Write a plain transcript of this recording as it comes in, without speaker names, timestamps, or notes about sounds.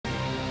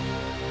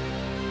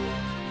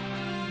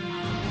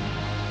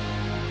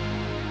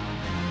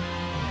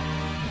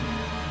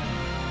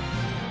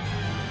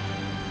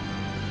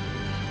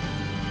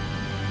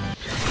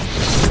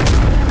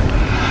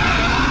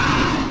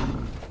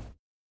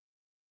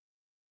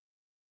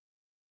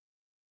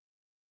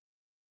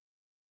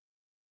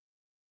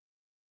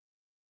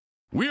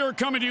We are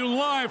coming to you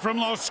live from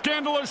Los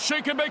Scandalous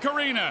Shake and Bake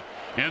Arena,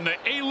 and the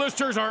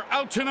A-listers are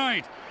out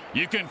tonight.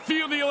 You can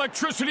feel the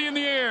electricity in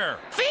the air.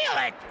 Feel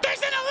it! There's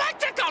an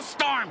electrical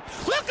storm!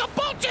 Look, a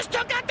boat just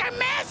took out their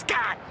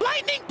mascot!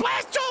 Lightning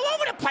blasts all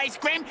over the place,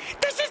 Grim!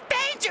 This is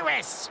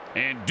dangerous!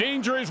 And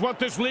danger is what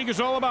this league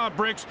is all about,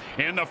 Bricks.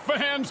 And the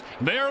fans,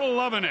 they're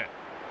loving it.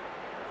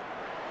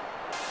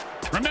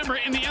 Remember,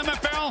 in the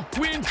MFL,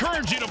 we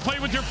encourage you to play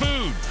with your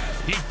food.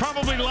 He's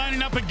probably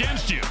lining up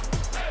against you.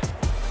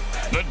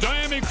 The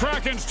Diami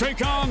Krakens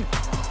take on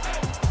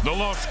the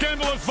Los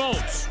Scandalous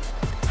Volts.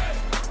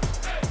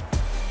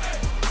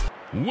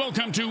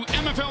 Welcome to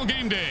MFL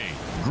Game Day.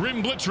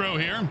 Grim Blitzrow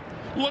here.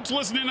 Let's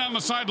listen in on the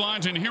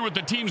sidelines and hear what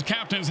the team's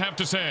captains have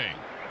to say.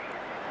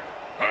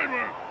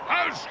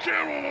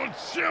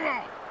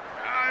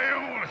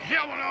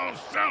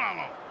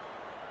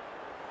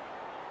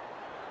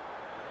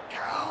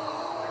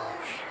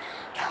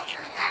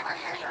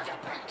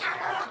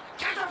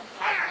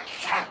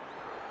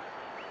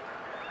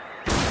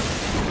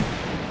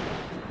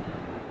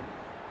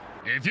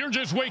 If you're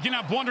just waking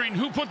up wondering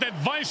who put that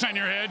vice on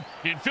your head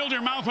and filled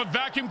your mouth with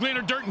vacuum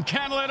cleaner, dirt, and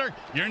cat litter,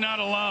 you're not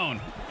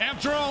alone.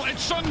 After all,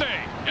 it's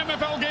Sunday,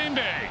 MFL Game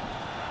Day.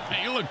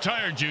 Hey, you look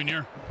tired,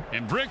 Junior.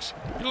 And Bricks,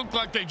 you look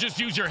like they just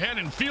used your head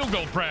in field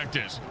goal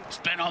practice.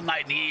 Spent all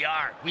night in the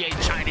ER. We ate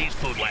Chinese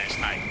food last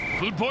night.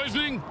 Food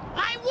poisoning?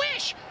 I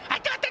wish! I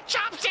got the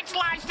chopsticks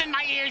lodged in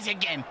my ears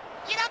again.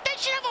 You know, they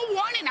should have a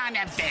warning on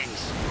them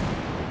things.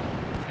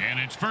 And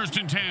it's 1st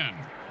and 10.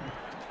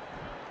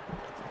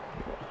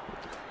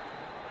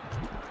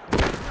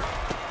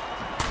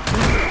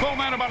 Full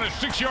man about a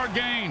 6-yard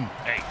gain.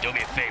 Hey, do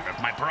me a favor.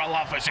 If my parole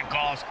officer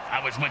calls,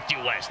 I was with you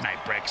last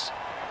night, Bricks.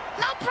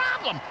 No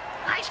problem.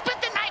 I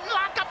spent the night in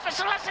lockup for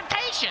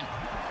solicitation.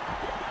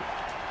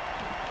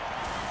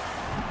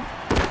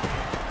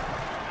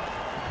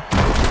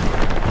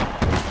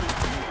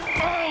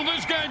 Oh,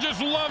 this guy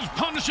just loves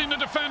punishing the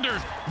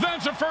defenders.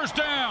 That's a 1st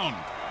down.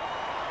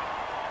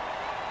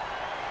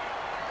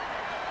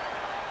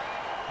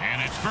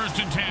 And it's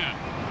 1st and 10.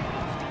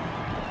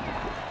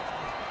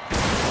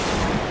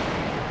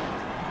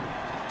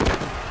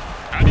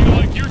 How do you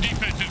like your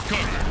defense's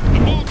cooked? The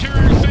ball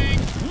carrier saying,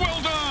 well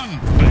done.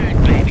 Bang,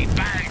 baby,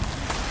 bang.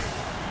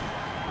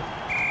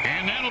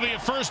 And that'll be a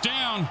 1st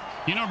down.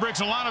 You know, Bricks,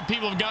 a lot of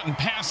people have gotten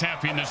pass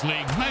happy in this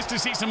league. Nice to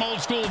see some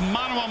old school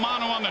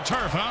mano-a-mano on the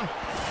turf, huh?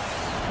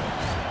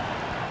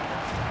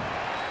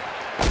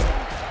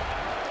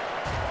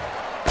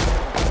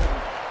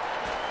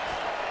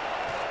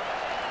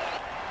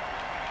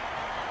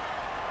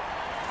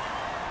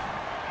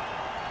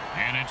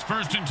 And it's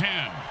 1st and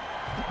 10.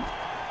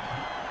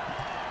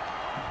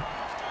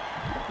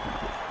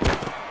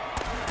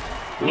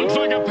 Looks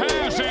like a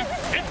pass, and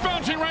it's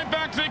bouncing right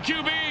back to the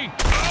QB.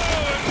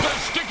 Oh, it's a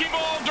sticky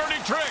ball,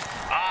 dirty trick.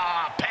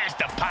 Ah, past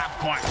the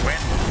popcorn, Grim.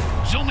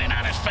 Zoom in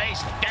on his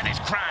face, then his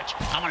crotch.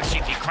 I want to see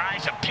if he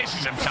cries or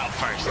pisses himself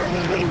first.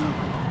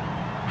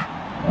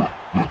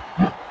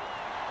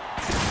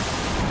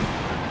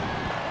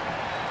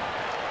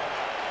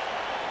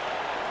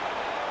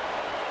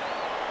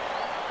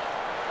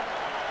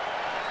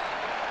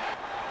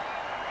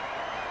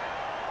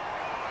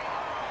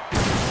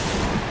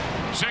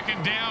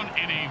 Second down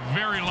in a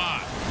very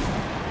lot.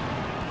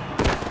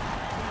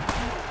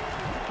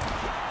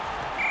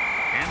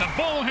 And the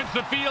ball hits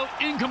the field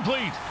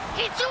incomplete.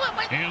 He threw it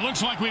with... And it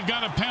looks like we've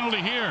got a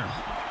penalty here.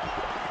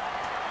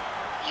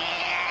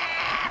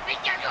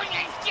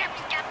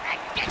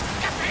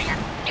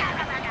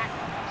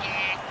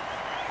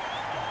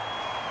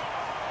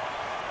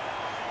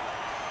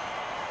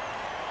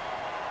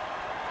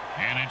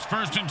 And it's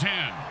 1st and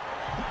 10.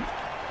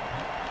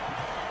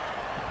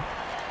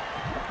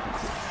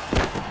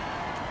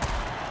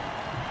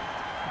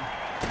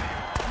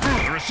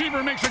 The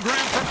receiver makes a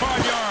grab for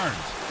 5 yards.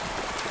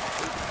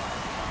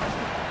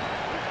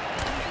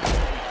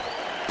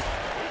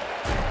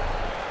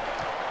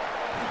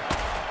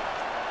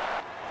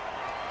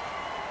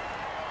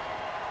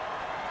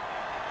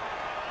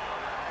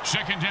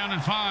 Second down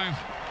and 5.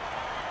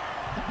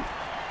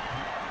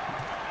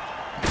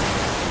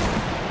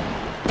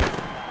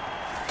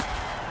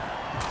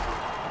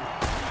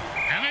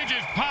 And they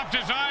just popped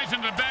his eyes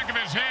into the back of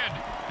his head.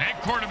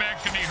 That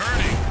quarterback could be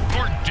hurting,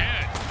 or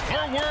dead,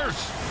 or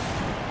worse.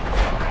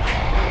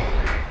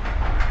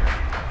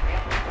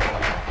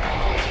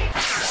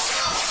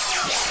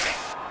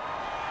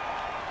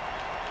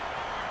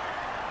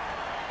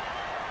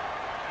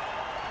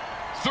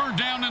 Third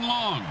down and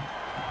long.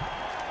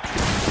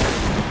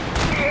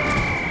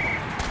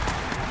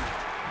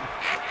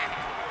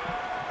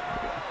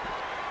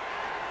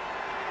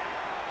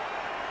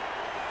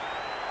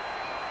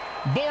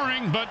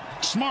 Boring, but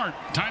smart.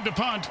 Time to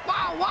punt.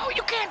 Whoa, whoa,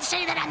 you can't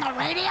say that on the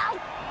radio.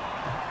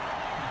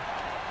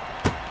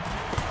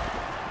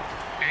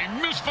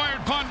 A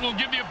misfired punt will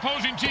give the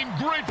opposing team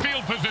great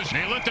field position.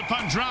 They let the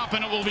punt drop,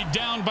 and it will be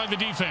down by the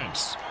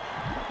defense.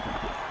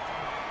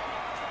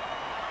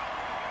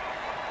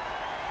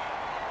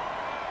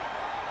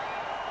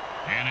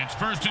 And it's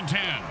 1st and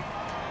 10.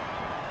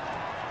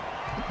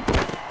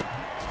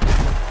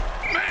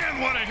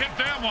 what a hit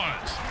that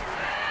was.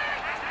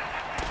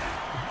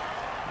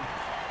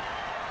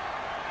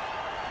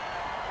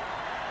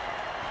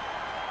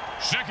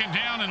 Second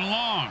down and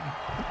long.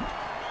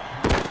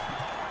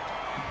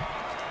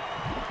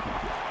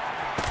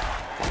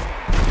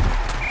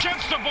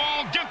 Catch the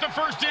ball, get the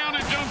first down,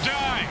 and don't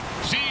die.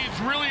 See, it's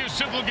really a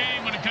simple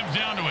game when it comes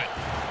down to it.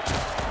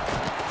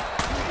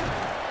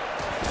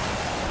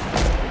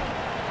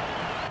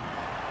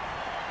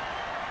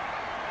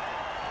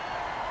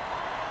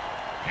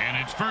 And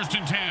it's 1st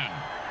and 10.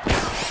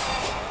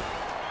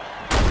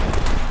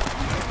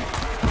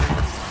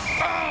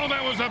 Oh,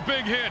 that was a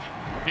big hit.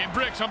 Hey,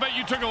 Bricks, I bet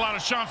you took a lot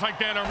of shots like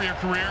that over your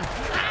career.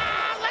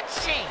 Let's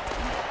see.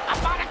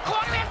 About a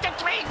quarter after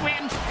 3,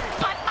 Grim,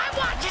 but my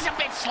watch is a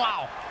bit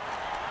slow.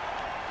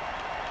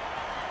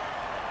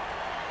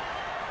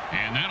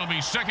 And that'll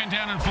be 2nd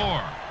down and 4.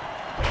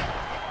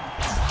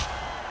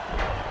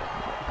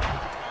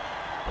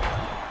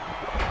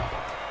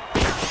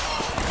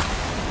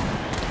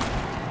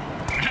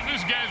 And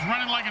this guy's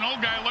running like an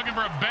old guy looking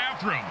for a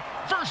bathroom.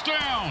 1st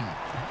down.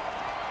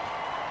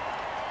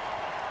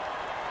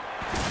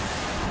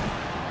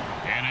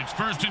 And it's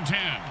 1st and 10.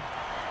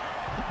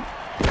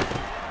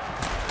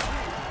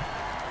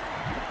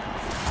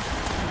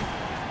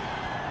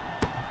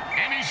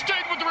 And he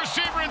stayed with the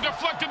receiver and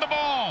deflected the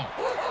ball.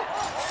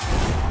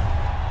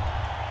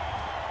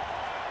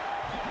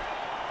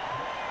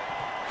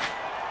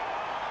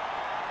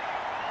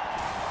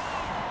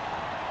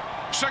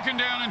 Second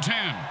down and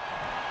 10.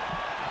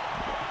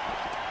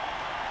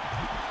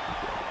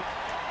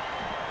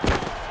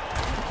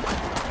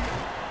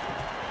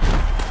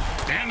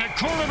 And the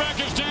quarterback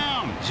is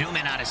down. Zoom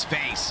in on his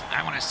face.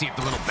 I want to see if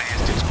the little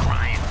bastard's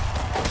crying.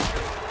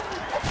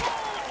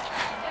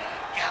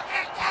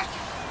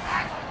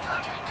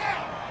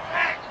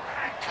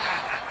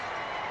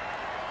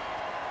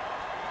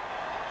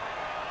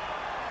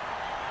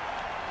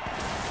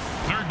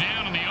 Third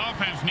down, and the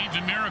offense needs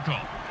a miracle.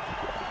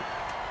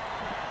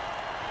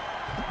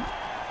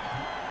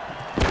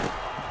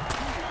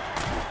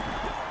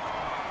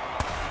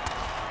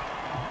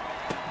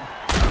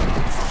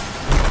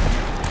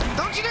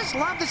 Don't you just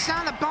love the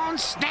sound of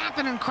bones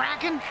snapping and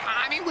cracking?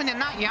 I mean, when they're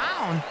not your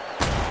own.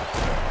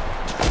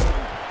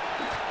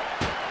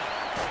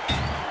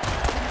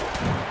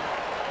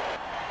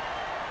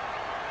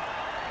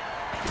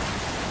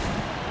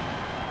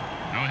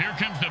 Now here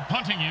comes the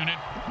punting unit.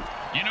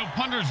 You know,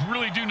 punters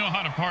really do know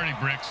how to party,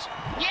 Bricks.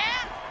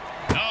 Yeah?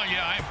 Oh,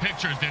 yeah, I have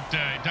pictures that,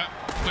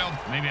 well,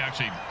 maybe I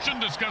actually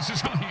shouldn't discuss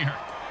this on here.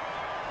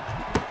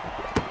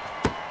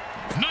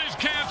 Nice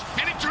catch,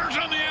 and he turns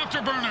on the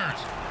afterburners.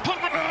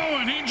 Oh,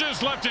 and he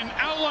just left an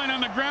outline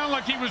on the ground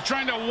like he was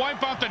trying to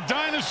wipe out the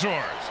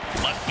dinosaurs.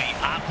 Must be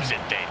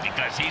opposite day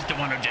because he's the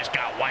one who just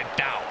got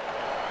wiped out.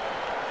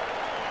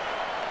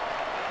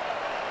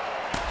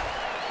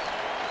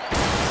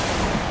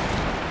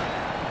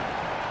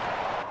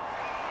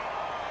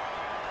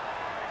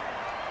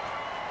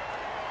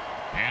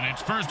 And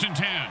it's 1st and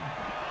 10.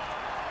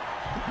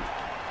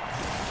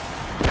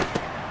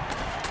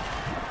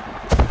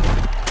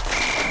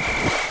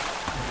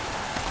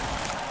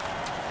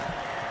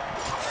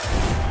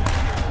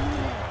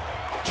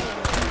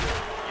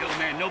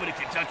 Nobody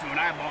can touch me when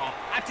I ball.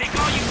 I take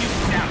all you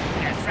dudes out.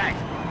 That's right.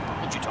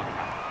 What you talking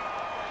about?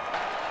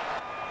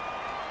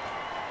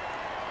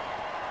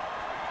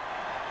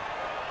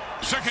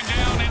 Second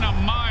down in a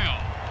mile.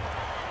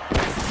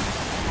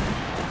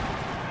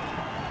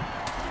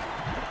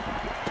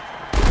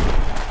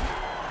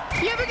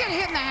 You ever get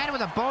hit in the head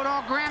with a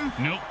bulldog, Grim?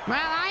 Nope. Well,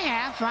 I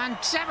have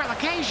on several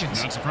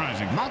occasions. Not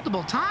surprising.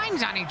 Multiple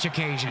times on each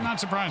occasion. Not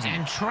surprising.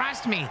 And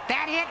trust me,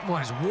 that hit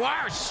was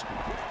worse.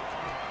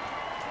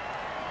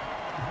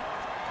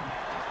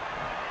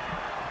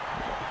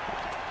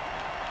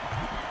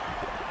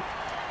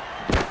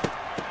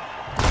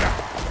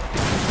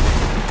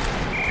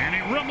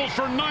 Rumbles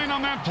for 9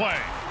 on that play.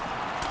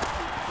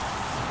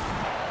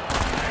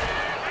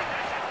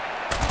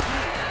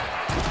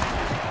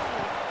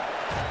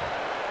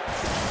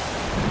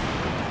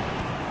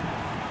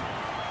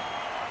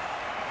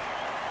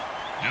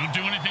 Don't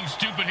do anything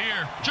stupid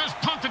here. Just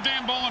punt the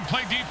damn ball and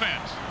play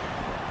defense.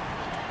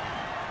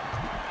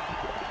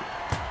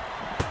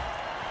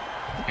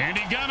 And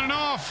he got it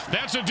off.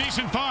 That's a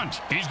decent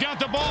punt. He's got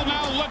the ball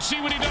now. Let's see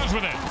what he does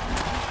with it.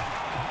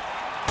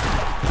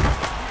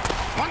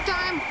 One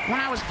time, when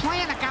I was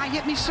playing, a guy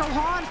hit me so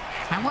hard,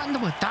 I went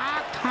into a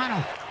dark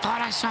tunnel.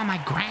 Thought I saw my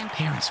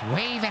grandparents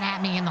waving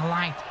at me in the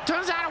light.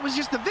 Turns out it was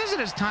just the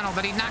visitor's tunnel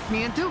that he knocked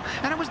me into,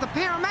 and it was the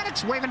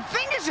paramedics waving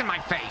fingers in my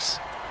face.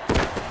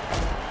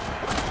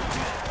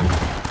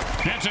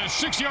 That's a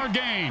 6-yard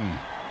gain.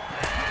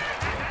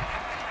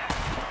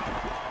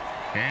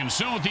 And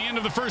so at the end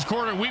of the first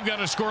quarter, we've got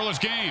a scoreless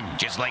game.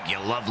 Just like you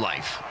love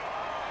life.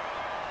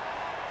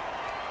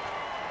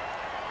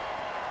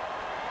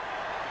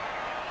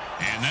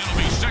 And that'll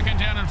be 2nd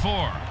down and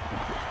 4.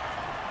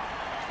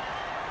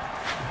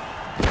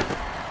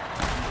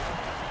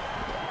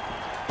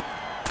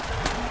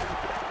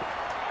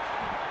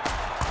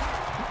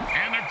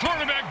 And the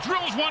quarterback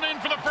drills drills one in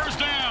for the first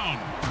down.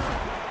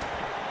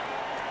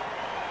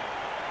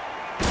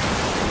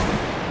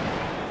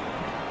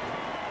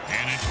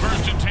 And it's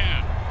 1st and 10.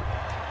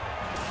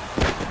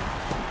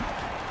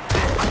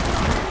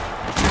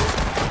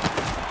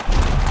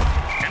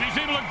 And he's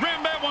able to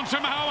grab that one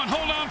somehow and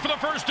hold on for the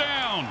first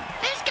down.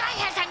 This guy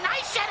has a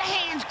nice set of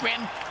hands,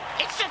 Grim.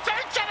 It's the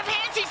 3rd set of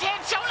hands he's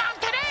had shown on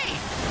today.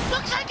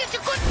 Looks like it's a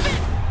good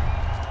fit.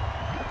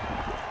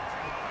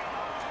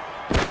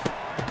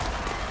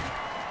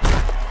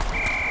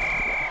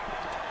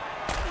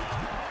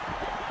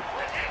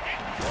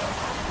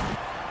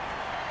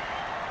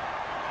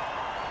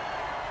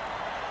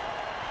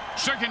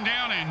 Second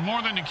down and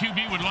more than the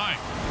QB would like.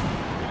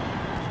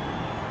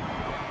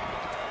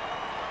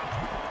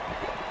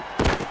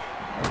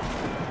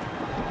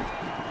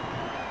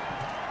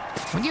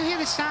 When you hear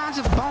the sounds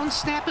of bones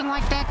snapping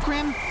like that,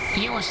 Grim,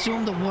 you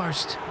assume the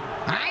worst.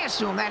 I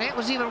assume that it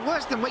was even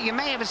worse than what you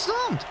may have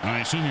assumed. I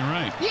assume you're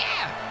right.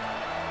 Yeah!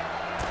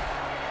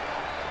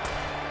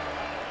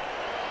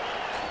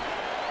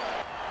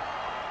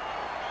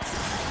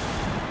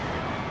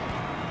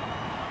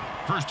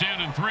 First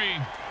down and 3.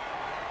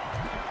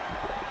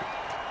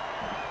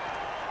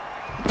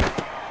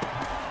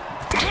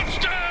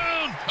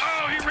 Touchdown!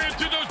 Oh, he ran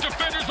through those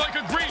defenders like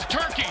a greased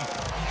turkey.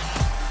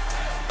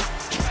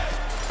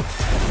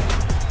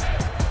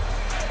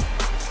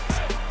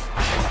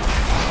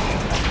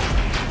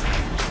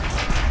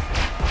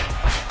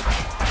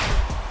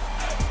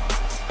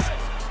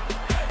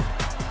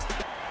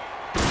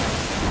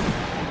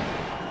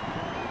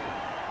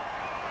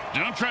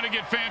 Don't try to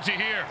get fancy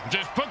here.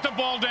 Just put the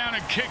ball down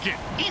and kick it.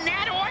 In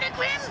that order,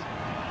 Grim?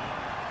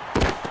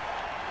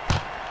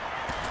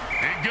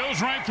 It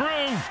goes right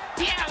through.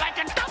 Yeah, like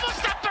a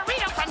double-stuffed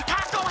burrito from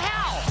Taco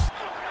Hell.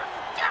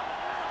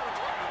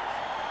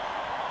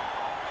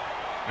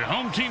 The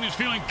home team is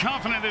feeling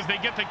confident as they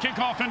get the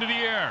kickoff into the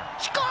air.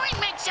 Scoring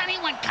makes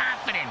anyone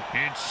confident.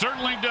 It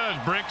certainly does,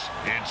 Bricks.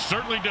 It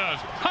certainly does.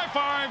 High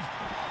five.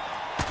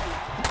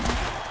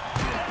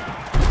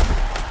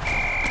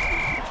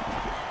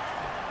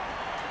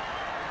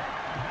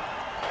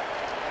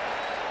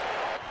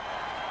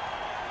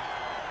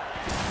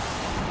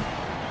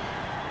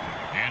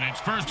 And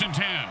it's 1st and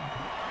 10.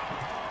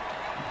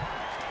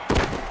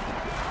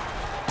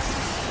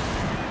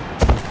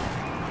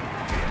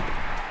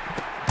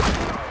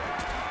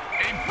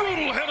 A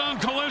brutal head-on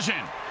collision.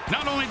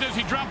 Not only does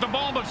he drop the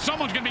ball, but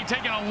someone's going to be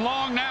taking a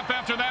long nap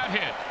after that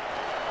hit.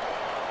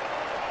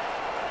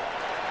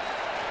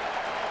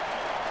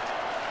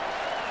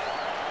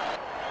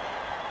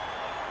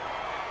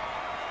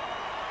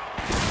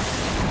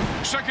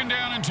 Second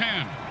down and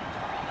 10.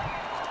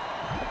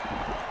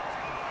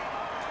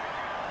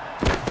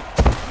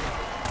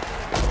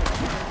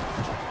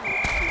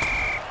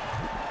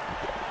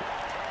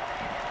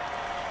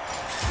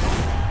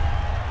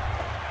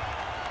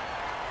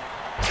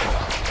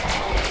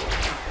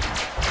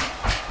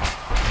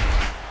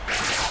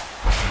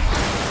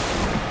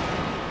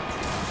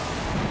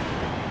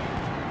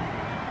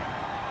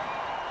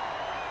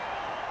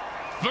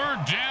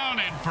 Third down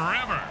and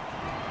forever.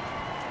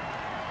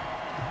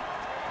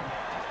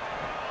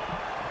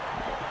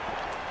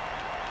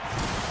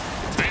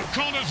 They've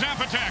called a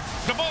zap attack.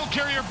 The ball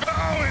carrier,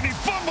 oh, and he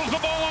fumbles the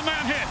ball on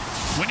that hit.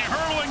 When you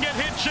hurdle and get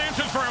hit,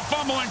 chances for a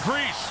fumble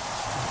increase.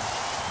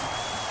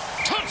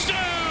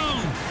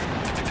 Touchdown!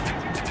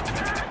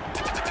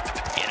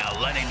 You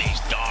know, letting these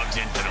dogs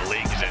into the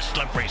league is a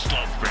slippery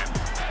slope, Grim.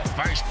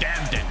 First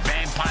them, then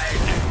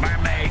vampires, then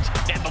mermaids,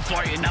 then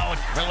before you know it,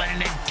 we're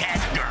letting in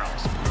cat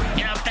girls.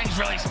 You know, things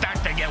really start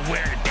to get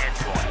weird at that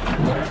point.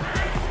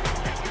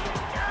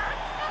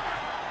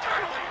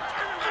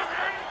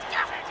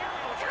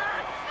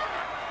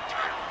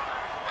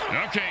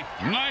 Okay,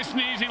 nice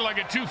and easy like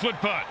a 2-foot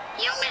putt.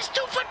 You miss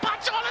 2-foot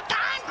putts all the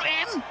time,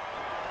 Grim.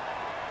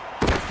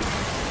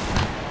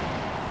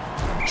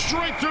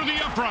 Straight through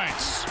the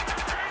uprights.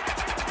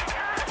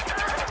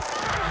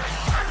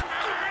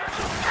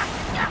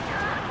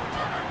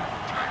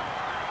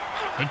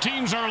 The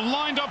teams are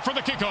lined up for the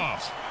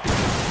kickoff.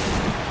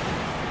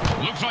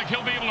 Looks like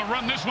he'll be able to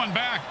run this one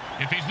back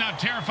if he's not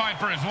terrified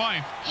for his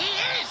life. He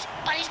is,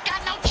 but he's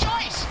got no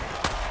choice.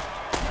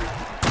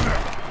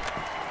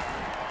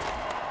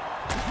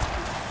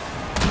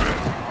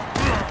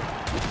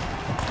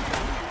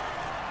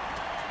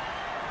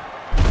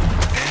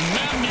 And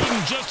Madden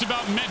Newton just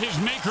about met his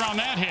maker on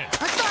that hit.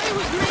 I thought he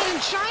was made in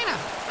China.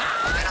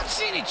 I don't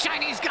see any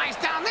Chinese guys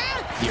down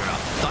there. You're a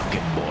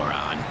fucking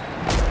moron.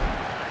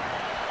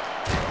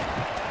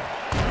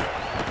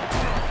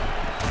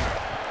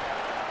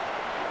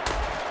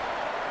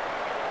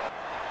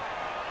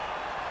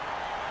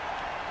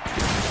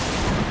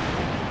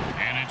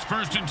 And it's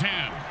 1st and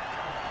 10.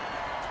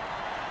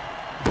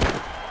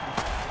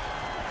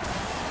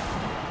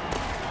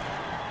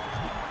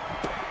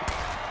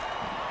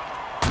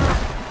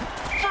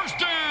 First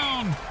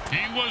down!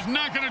 He was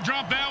not going to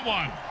drop that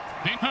one.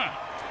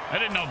 I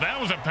didn't know that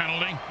was a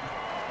penalty.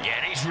 Yeah,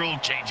 these rule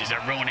changes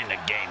are ruining the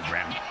game,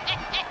 Grim.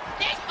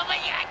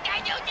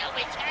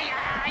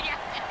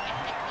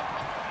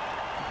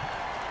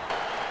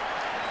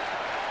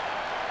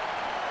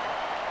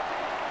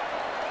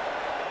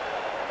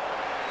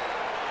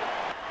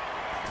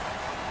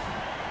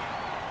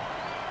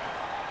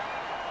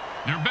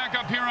 They're back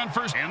up here on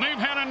first, and they've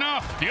had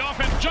enough. The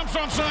offense jumps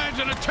on sides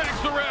and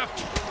attacks the ref.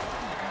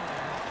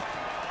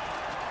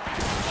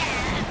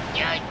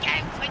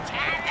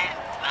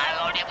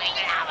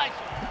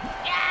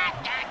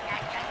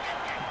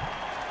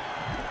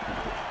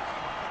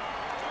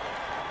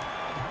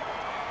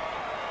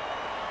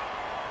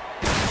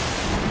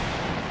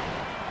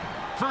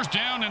 First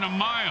down and a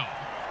mile.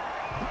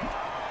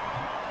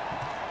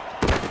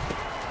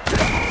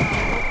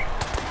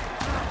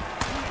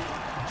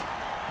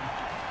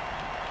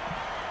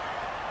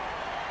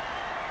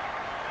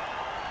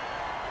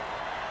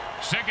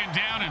 Second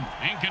down and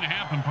ain't gonna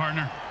happen,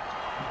 partner.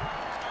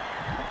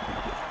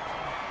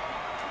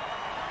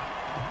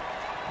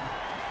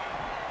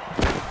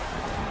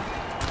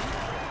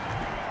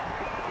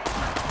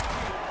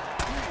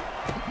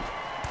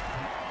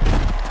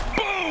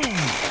 Boom!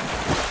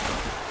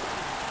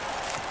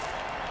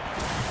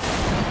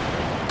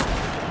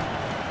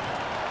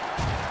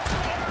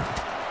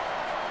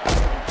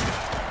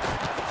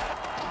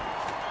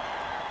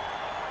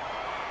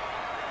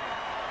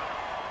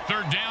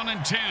 Third down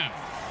and 10.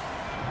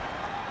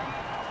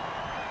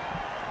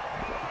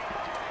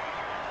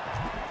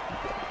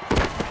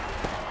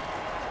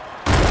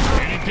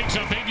 Picks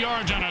up 8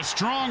 yards on a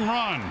strong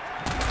run.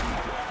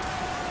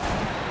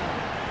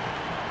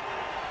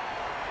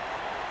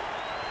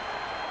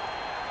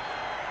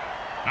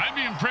 I'd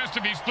be impressed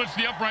if he splits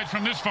the uprights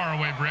from this far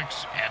away,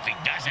 Bricks. If he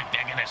doesn't,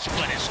 they're going to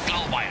split his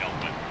skull wide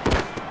open.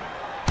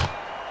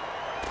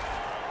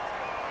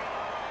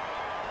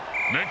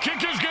 The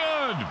kick is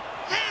good.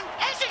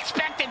 As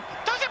expected,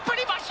 those are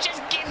pretty much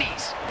just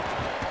gimmies.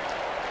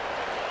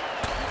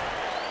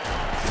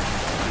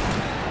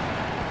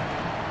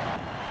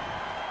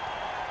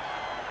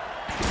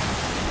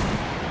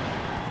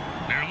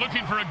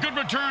 Looking for a good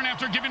return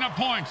after giving up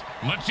points.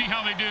 Let's see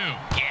how they do.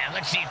 Yeah,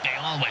 let's see if they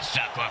always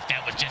suck or if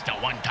that was just a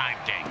one-time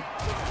thing.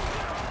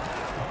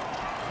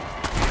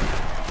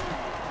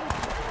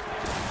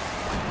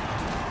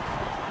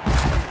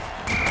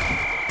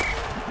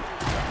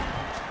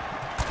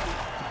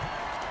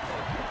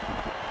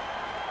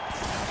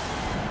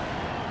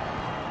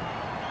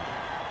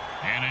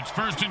 And it's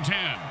first and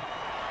 10.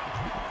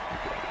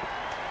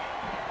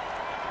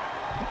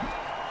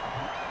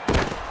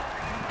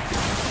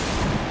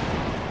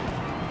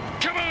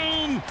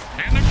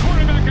 And the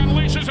quarterback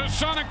unleashes a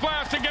sonic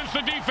blast against the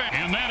defense.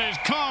 And that is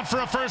caught for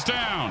a first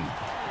down.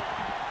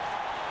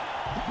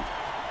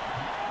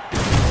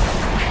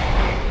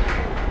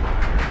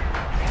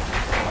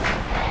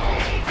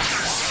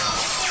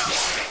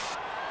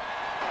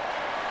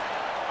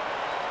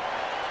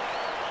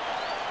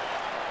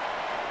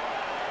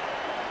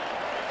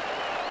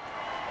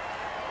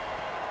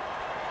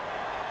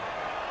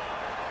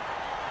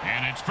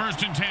 And it's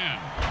first and 10.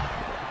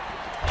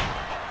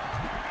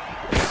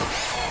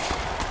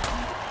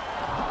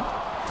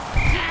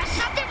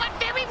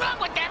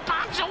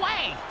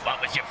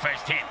 Your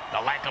first hit, the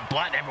lack of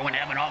blood, everyone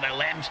having all their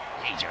limbs.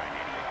 He's an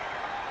idiot.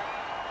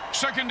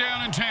 Second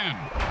down and 10.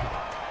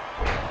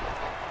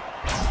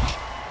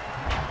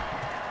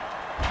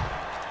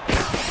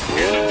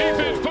 And the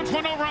defense puts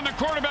one over on the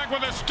quarterback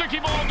with a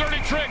sticky ball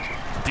dirty trick.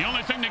 The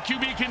only thing the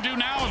QB can do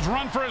now is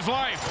run for his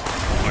life.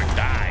 Or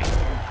die.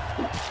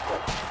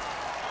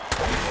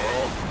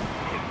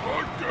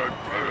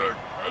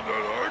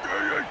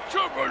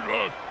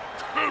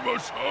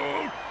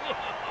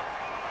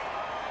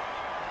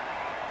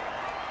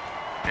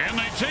 And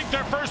they take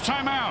their first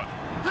time out.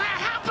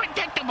 How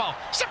predictable.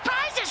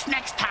 Surprise us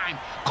next time.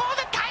 Call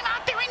the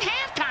timeout during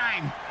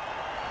halftime.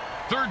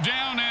 Third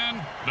down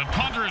and the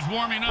punter is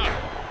warming up.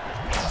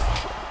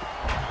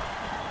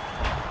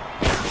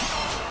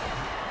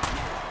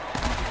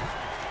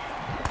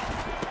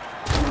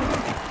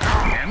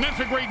 And that's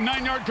a great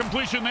 9-yard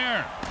completion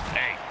there.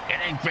 Hey, it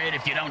ain't great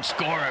if you don't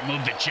score or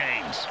move the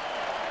chains.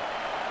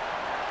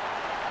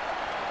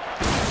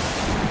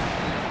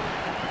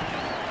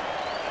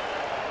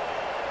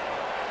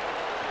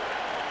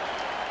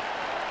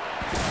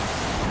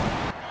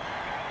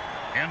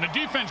 And the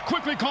defense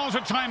quickly calls a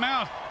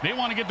timeout. They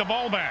want to get the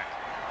ball back.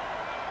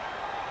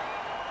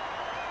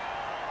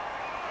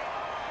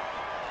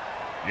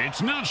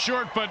 It's not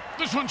short, but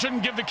this one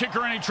shouldn't give the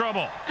kicker any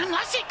trouble.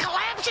 Unless he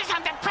collapses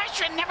under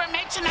pressure and never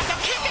makes another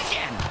kick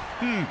again.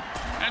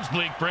 That's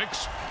bleak,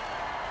 Bricks.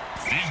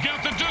 He's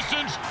got the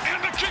distance,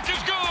 and the kick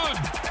is good.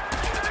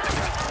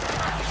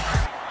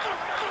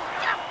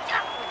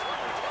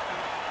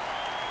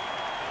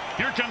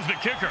 Here comes the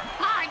kicker.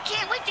 Oh, I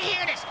can't wait to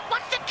hear this.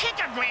 What's the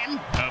kicker, Grim?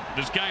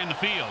 This guy in the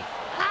field.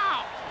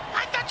 Oh,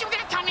 I thought you were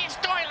going to tell me a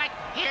story like,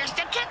 here's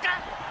the kicker.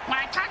 When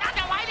I turned on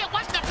the light, it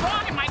wasn't a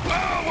frog in my...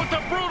 Oh, what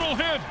a brutal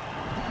hit.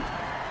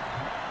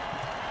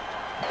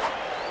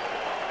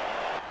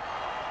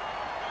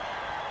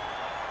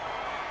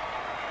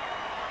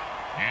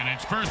 And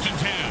it's first and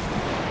 10.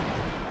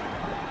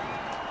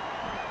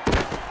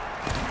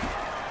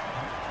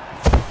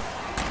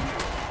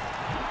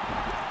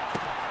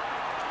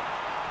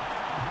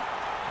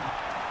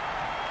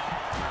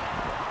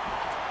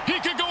 He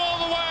could go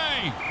all the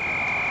way.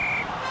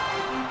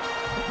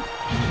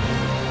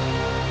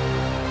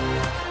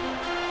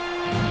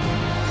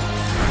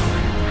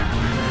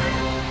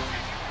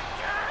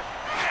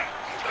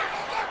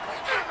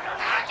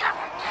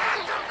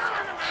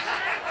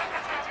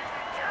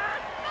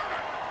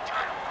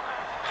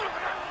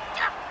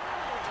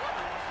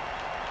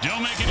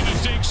 Don't make any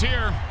mistakes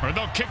here, or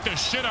they'll kick the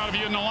shit out of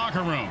you in the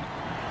locker room.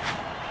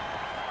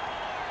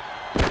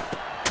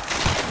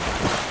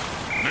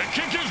 The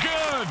kick is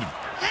good.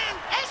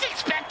 As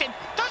expected,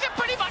 those are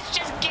pretty much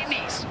just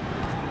gimmies.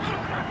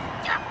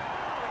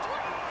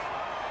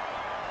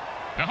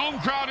 The home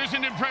crowd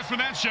isn't impressed with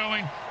that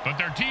showing, but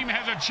their team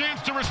has a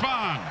chance to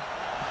respond.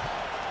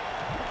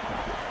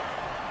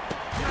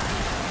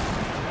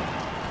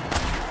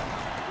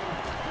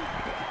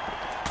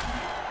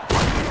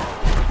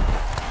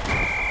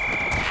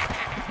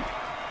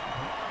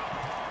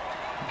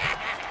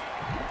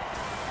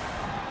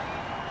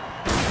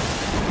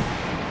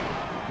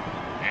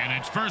 And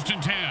it's 1st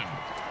and 10.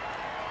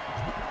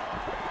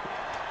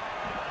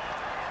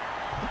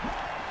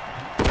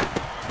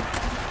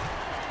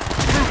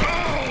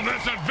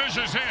 That's a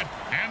vicious hit,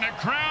 and the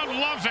crowd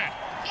loves it.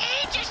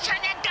 He just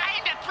turned that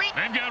guy into 3.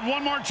 They've got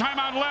one more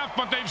timeout left,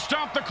 but they've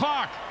stopped the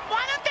clock.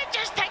 Why don't they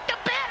just take the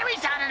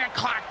batteries out of the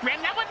clock,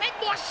 Grim? That would make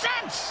more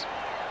sense.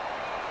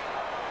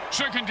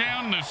 2nd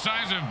down, the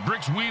size of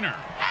Brick's wiener.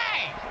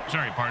 Hey!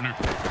 Sorry, partner.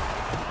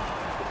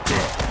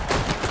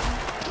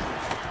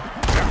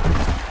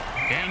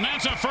 And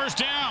that's a 1st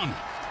down.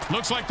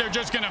 Looks like they're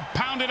just going to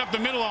pound it up the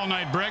middle all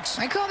night, Bricks.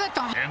 I call that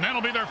the... And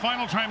that'll be their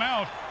final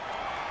timeout.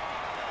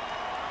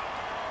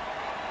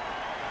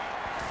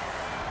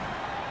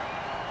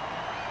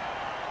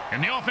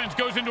 And the offense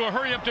goes into a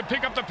hurry-up to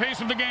pick up the pace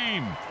of the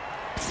game.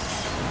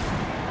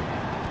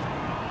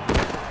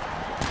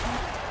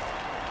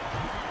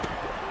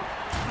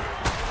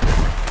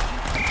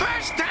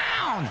 First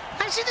down!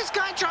 I've seen this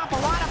guy drop a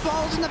lot of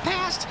balls in the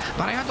past,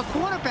 but I heard the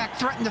quarterback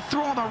threaten to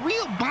throw him a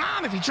real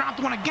bomb if he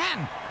dropped one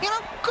again. You know,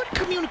 good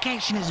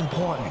communication is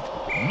important.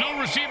 No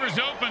receivers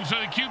open, so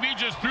the QB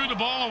just threw the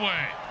ball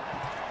away.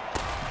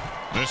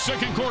 The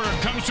 2nd quarter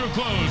comes to a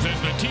close as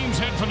the teams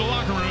head for the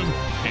locker room,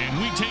 and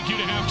we take you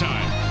to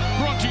halftime.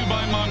 Brought to you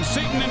by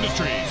Monsatan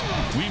Industries.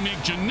 We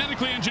make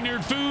genetically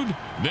engineered food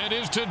that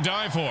is to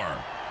die for.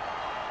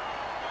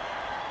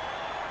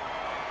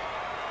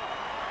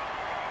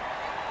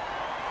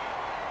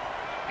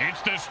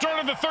 It's the start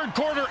of the 3rd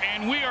quarter,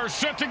 and we are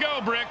set to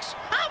go, Bricks.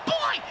 Oh,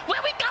 boy!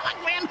 Where we going,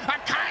 Grim? A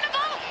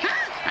carnival? Huh?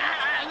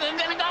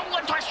 Gonna go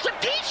to a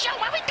striptease show?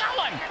 Where we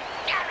going?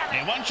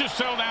 Hey, why don't you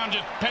settle down?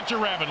 Just pet your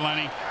rabbit,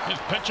 Lenny.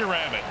 Just pet your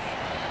rabbit.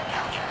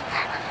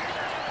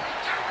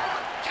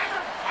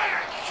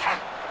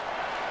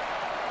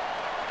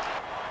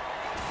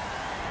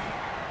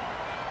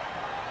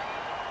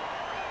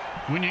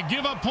 When you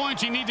give up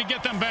points, you need to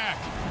get them back.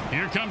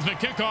 Here comes the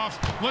kickoff.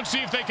 Let's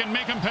see if they can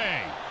make them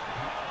pay.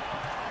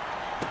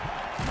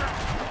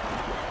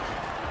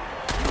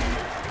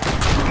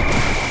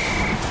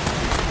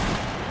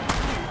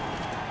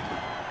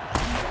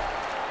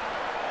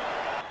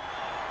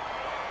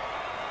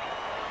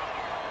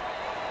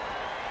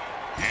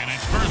 And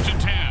it's 1st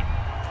and 10.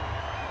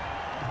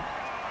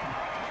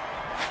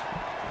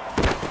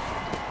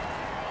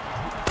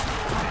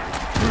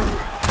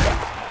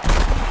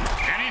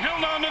 And he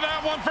held on to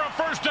that one for a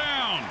 1st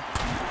down.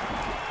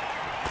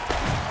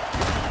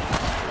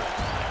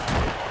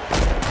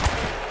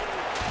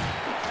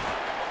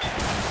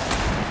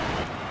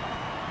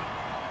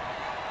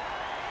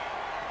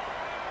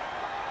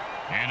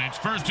 And it's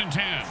 1st and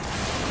 10.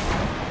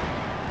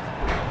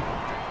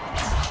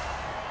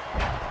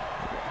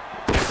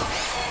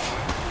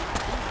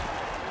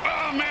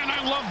 Oh, man,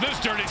 I love this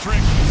dirty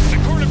trick. The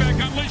quarterback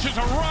unleashes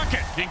a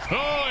rocket.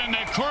 And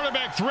the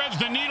quarterback threads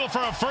the needle for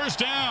a 1st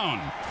down.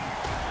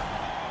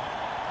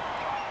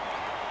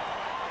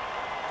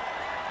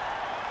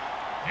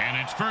 And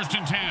it's 1st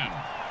and 10.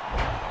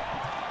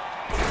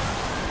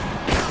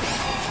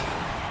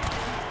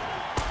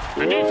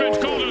 The defense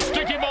called a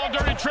sticky ball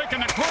dirty trick,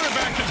 and the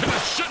quarterback is in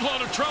a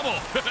shitload of trouble.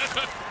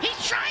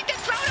 He's trying to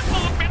throw the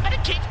ball, Grim, but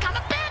it keeps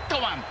coming back to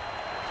him.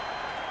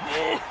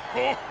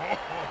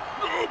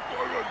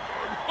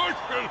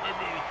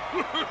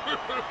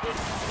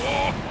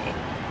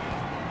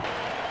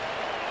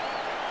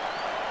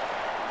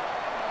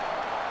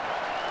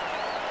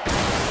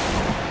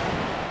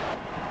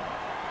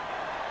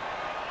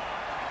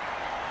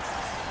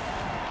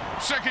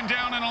 Second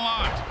down and a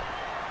lot.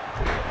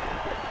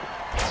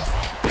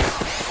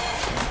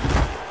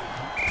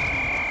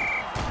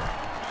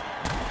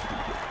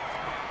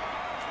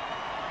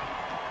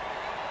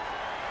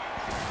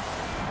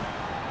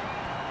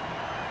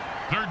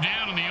 Third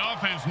down, and the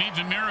offense needs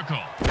a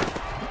miracle.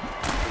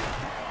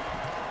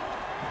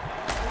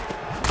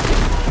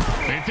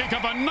 They pick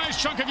up a nice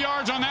chunk of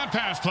yards on that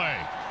pass play.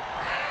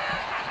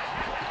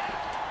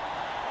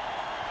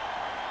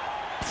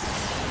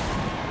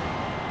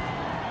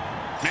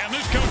 Man,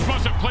 this coach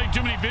must have played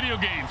too many video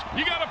games.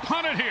 You got to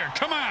punt it here.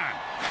 Come on.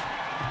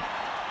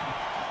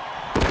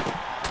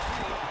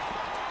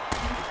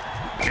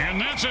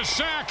 And that's a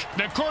sack.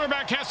 The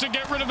quarterback has to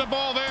get rid of the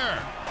ball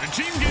there. The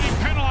team getting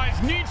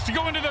penalized needs to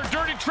go into their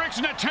dirty tricks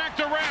and attack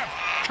the ref.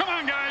 Come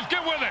on, guys,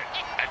 get with it.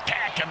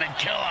 Attack him and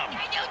kill him.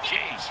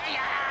 Jeez.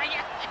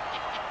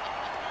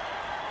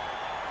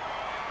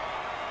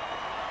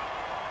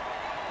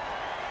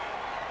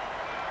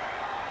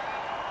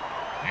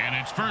 And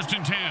it's 1st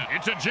and 10.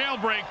 It's a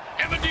jailbreak,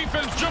 and the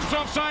defense jumps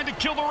offside to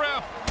kill the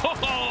ref.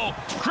 Oh,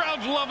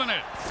 crowd's loving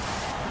it.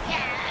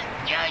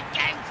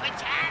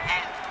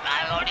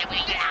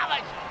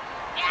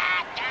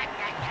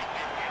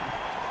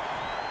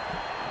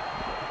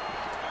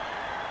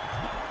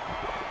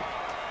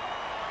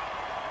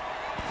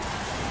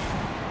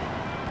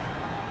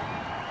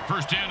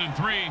 First down and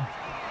 3.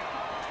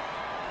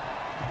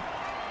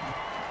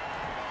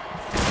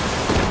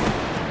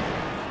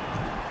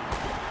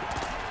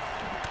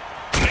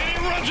 And he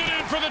runs it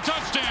in for the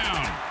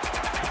touchdown.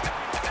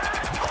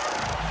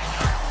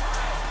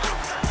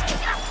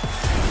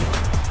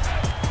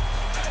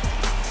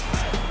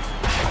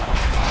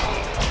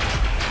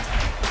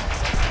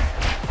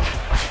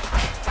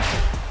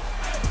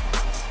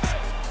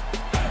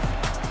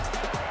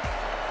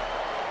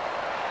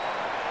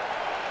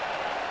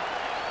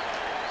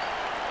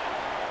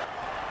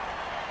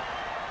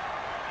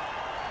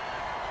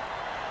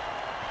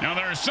 Now,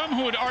 there are some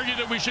who would argue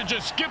that we should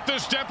just skip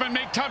this step and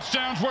make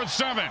touchdowns worth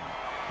 7.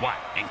 What,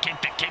 and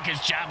kick the kicker's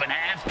job in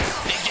half?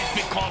 They'd just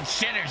be called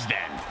sinners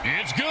then.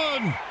 It's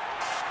good.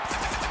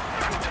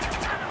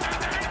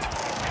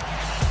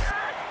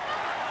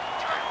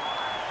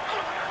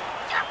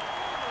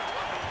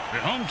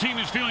 The home team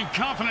is feeling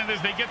confident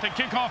as they get the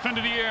kickoff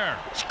into the air.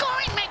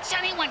 Scoring makes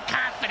anyone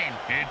confident.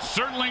 It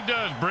certainly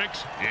does,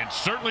 Bricks. It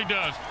certainly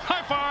does.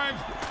 High five.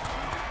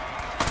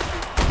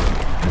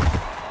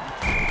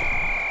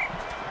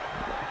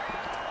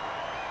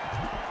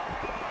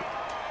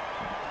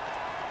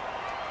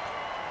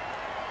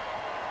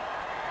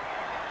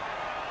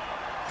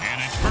 And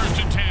it's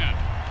 1st and 10.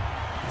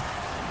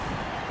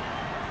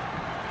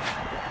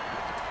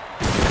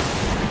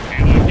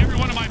 And like every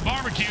one of my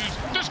barbecues,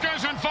 this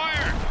guy's on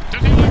fire.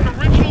 Does he like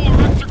original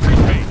or extra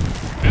crispy?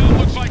 It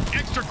looks like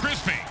extra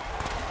crispy.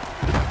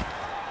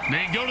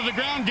 They go to the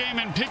ground game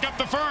and pick up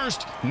the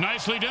first.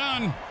 Nicely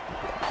done.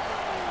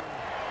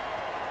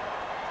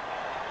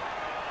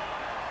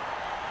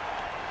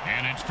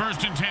 And it's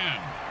 1st and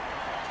 10.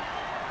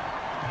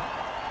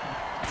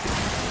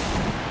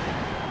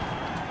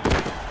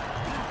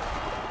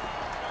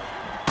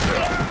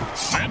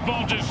 That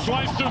ball just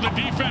sliced through the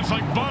defense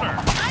like butter.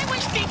 I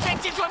wish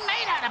defenses were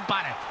made out of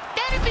butter.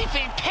 That'd be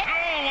fantastic.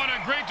 Oh, what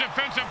a great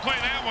defensive play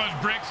that was,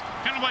 Bricks.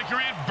 Kind of like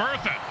your Aunt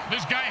Bertha.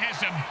 This guy has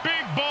some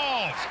big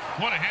balls.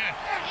 What a hit.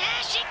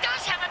 Yeah, she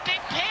does have a big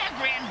pair,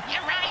 Grim.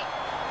 You're right.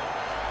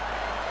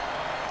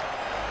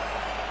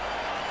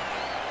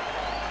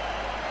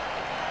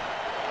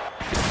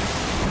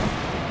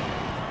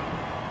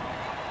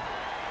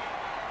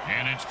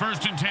 And it's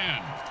 1st and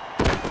 10.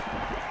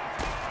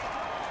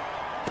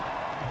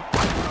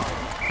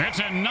 That's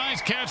a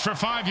nice catch for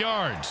 5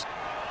 yards.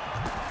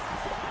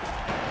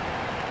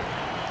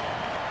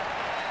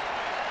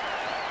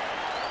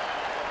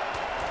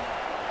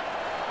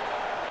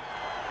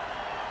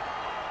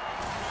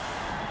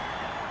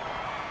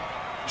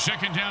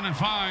 Second down and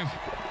 5.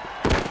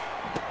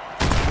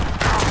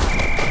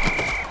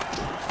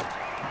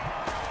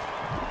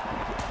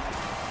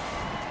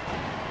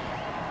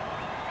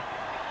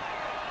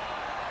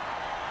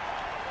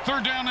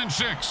 Third down and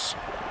 6.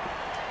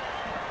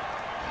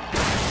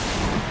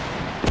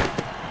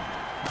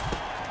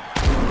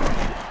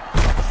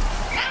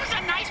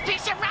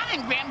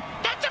 Grim.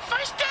 That's a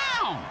first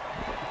down.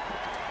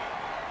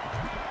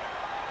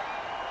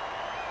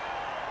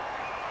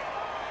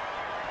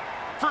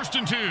 First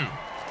and 2. And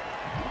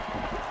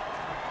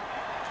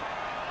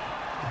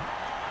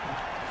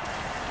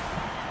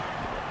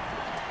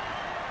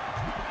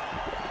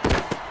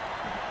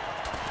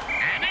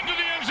into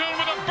the end zone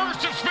with a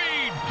burst of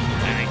speed.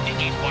 I think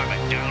he's more of a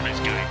downers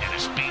guy than a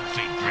speed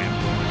freak, Grim.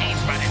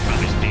 He's running from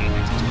his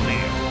demons, it's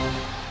clear.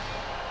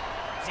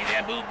 See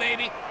that move,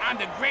 baby? I'm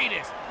the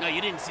greatest. No,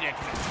 you didn't see that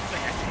because I'm too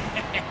fast.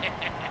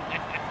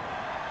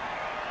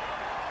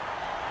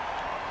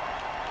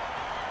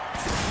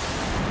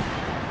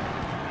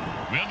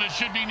 Well, this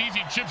should be an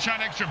easy chip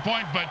shot extra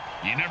point, but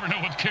you never know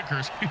with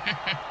kickers.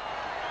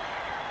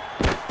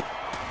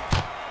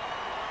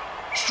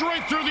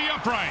 Straight through the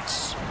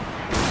uprights.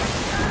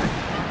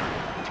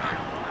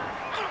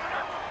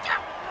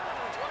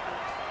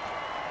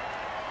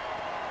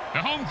 The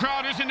home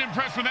crowd isn't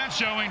impressed with that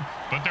showing,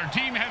 but their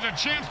team has a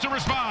chance to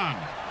respond.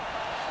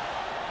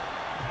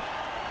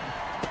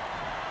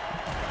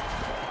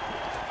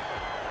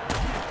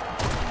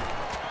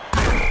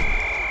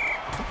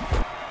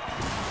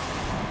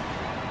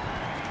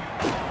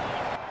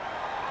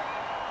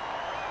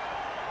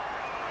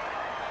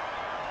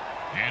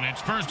 And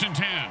it's 1st and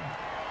 10.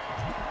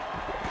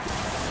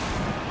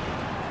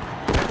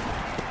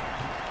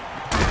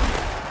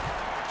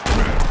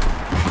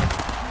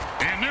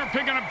 And they're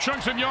picking up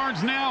chunks of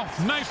yards now.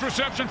 Nice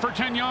reception for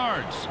 10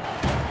 yards.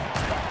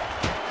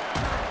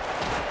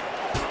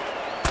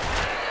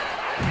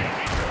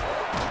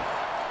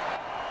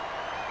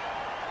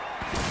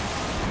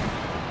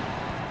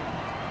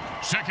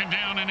 Second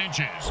down and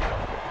inches.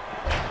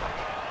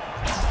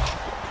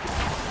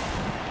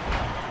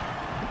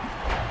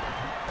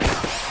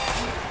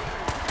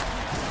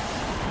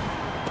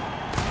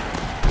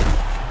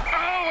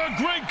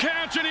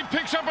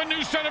 a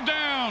new set of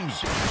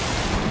downs.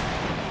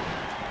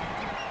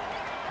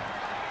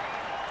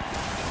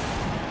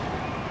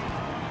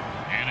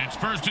 And it's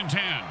 1st and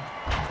 10.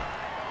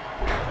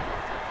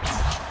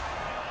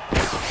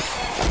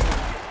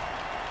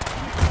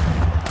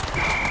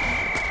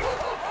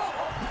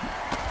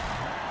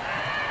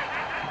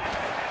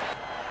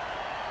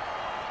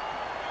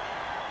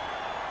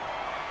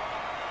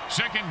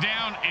 Second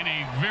down and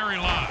a very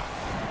lot.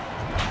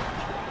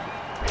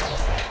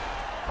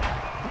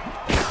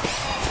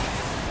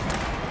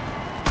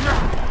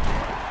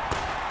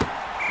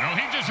 Well,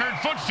 he just heard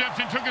footsteps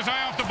and took his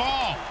eye off the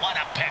ball. What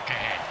a pick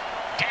ahead.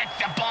 Catch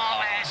the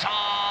ball,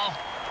 asshole.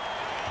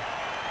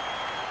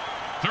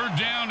 3rd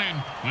down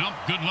and, well,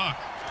 good luck.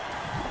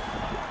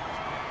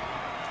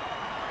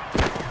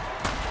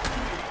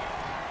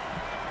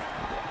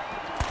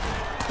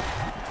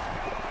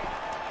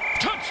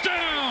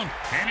 Touchdown!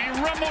 And he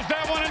rumbles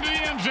that one into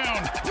the end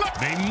zone.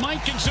 They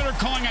might consider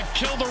calling a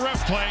kill the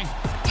ref play.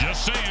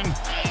 Just saying.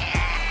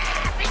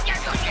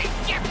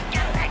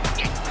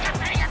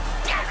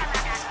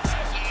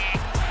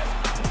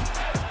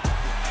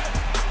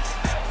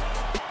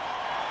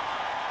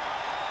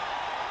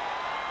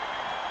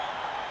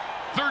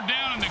 Third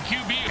down and the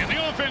QB, and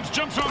the offense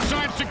jumps on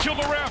sides to kill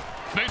the ref.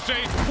 They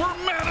say, we're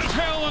mad as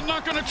hell and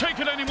not going to take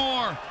it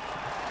anymore.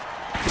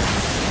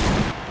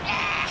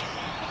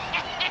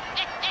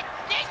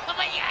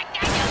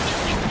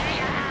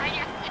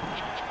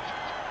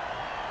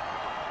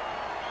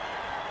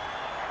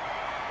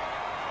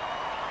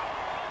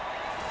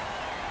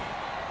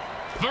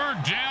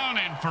 Third down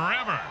and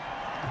forever.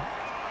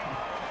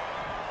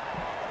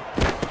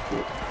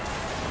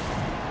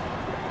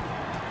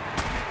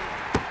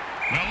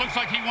 Well, looks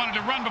like he wanted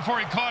to run before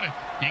he caught it.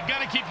 You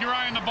got to keep your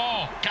eye on the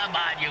ball. Come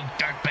on, you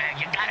dirtbag.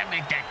 You got to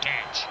make that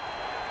catch.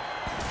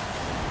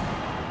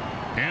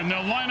 And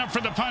they'll line up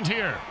for the punt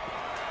here.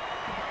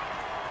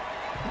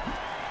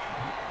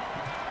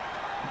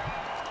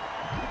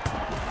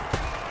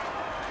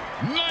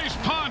 Nice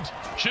punt.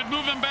 Should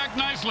move him back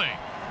nicely.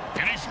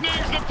 And he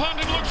snags the punt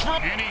and looks for...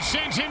 And he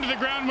sends him to the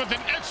ground with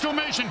an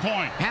exclamation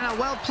point. And a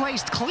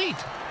well-placed cleat.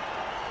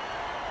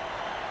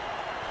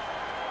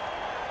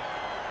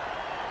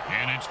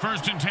 And it's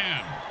 1st and 10.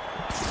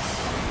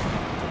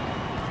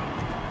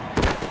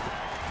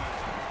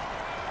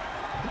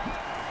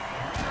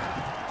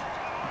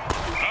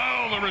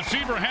 Oh, the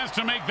receiver has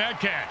to make that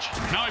catch.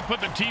 Now he put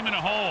the team in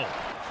a hole.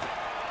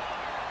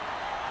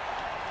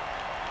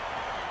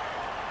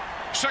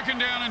 2nd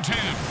down and 10.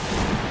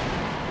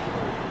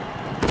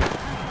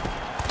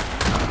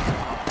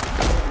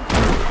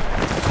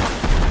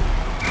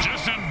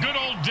 Just some good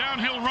old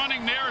downhill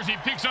running there as he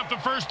picks up the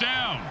 1st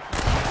down.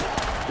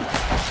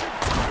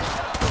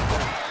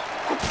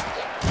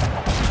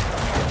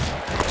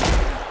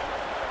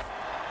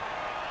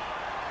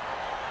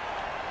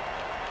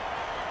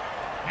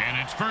 And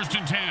it's 1st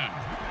and 10.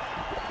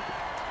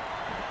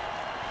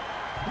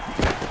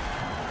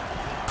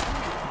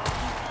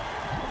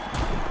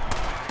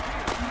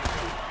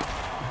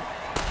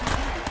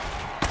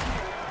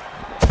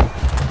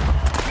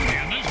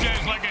 And this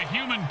guy's like a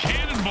human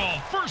cannonball.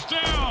 1st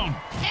down.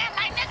 And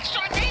my next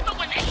door neighbor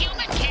was a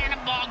human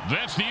cannonball.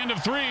 That's the end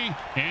of 3,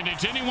 and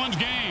it's anyone's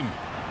game.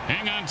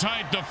 Hang on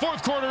tight. The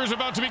 4th quarter is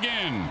about to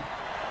begin.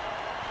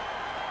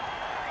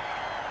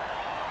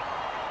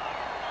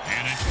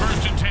 And it's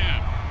 1st and 10.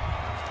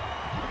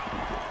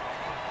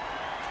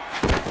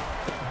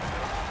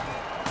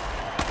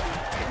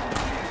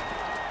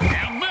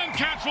 And then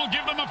Cats will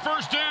give them a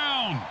 1st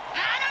down.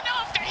 I don't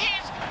know if they're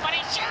his, but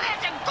he sure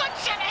has a good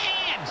set of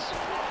hands.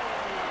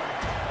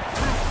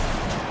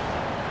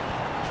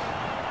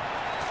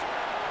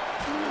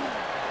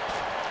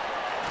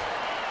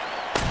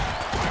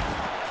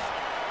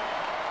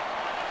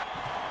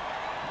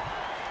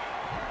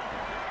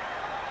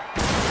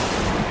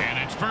 And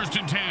it's 1st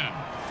and 10.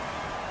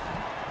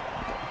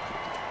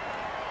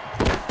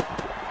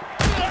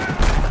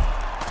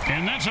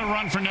 And that's a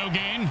run for no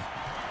gain.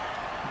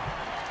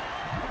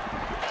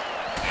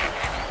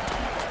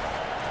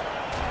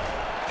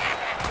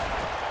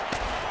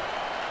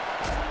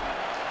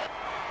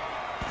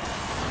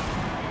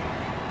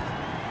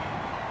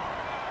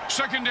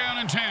 Second down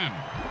and 10.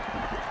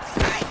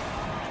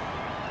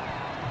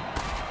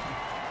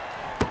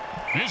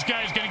 This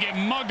guy's going to get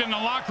mugged in the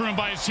locker room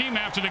by his team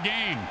after the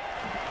game.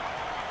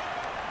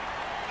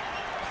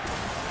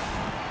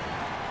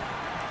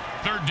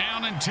 3rd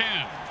down and 10.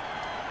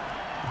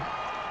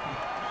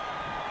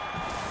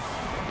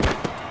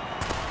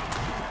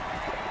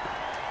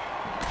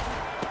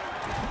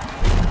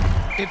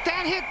 If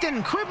that hit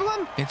didn't cripple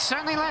him, it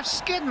certainly left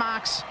skid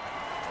marks.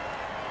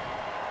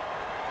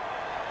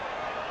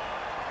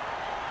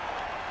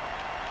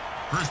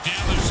 First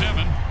down and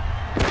 7.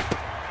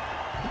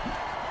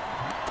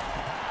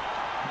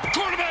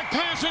 Quarterback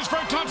passes for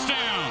a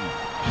touchdown.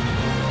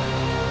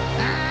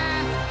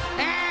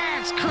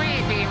 That's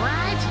creepy,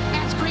 right?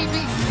 That's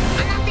creepy.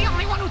 I'm not the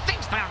only one who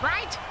thinks that,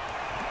 right?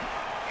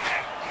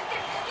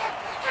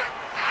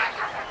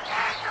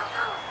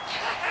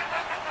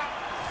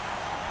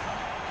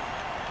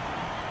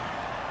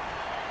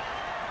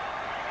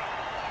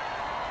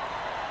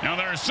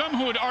 there are some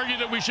who would argue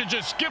that we should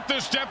just skip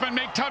this step and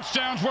make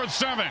touchdowns worth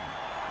 7.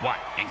 What,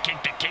 and kick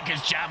the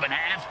kicker's job in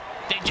half?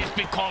 They'd just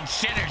be called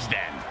sitters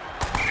then.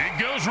 It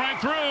goes right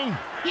through.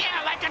 Yeah,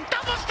 like a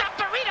double-stuffed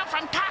burrito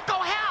from Taco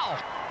Hell.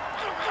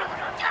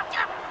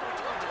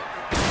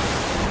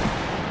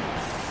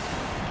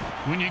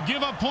 When you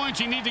give up points,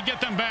 you need to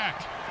get them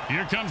back.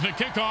 Here comes the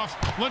kickoff.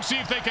 Let's see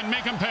if they can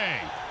make them pay.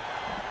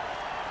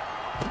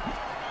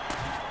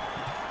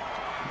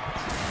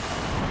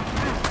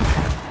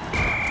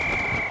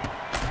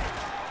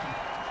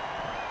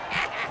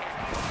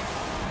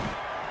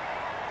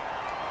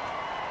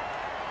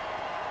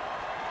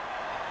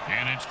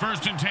 And it's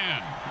 1st and 10.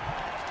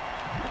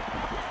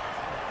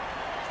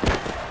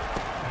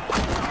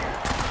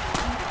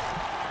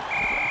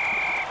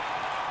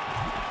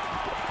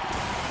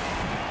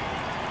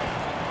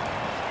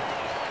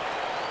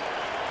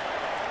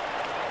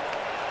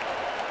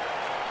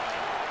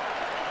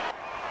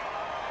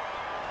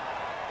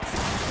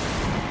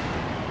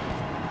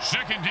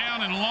 Second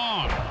down and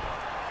long.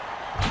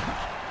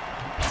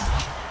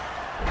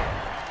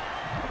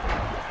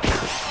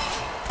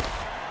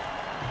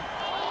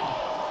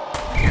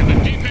 And the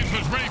defense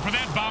was ready for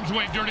that bombs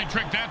away dirty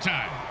trick that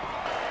time.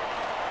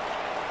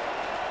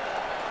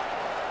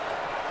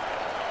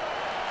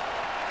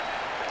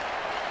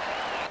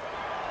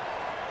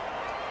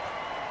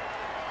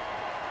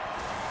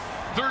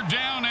 Third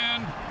down,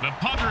 and the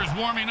punter is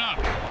warming up.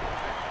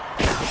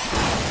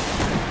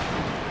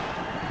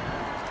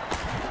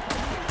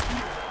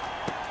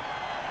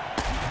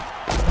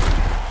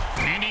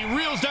 And he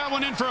reels that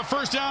one in for a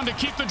first down to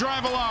keep the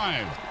drive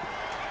alive.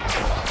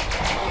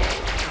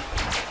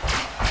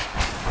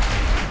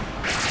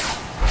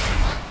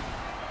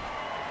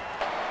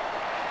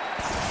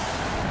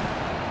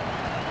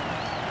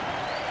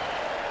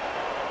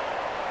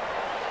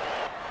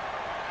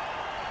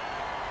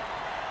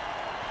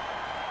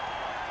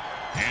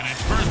 And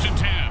it's 1st and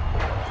 10.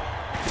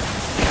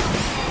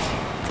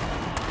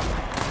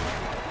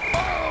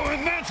 Oh,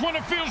 and that's what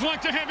it feels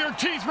like to have your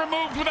teeth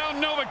removed without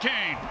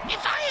Novocaine.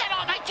 If I had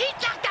all my teeth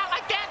knocked out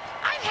like that,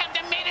 I'd have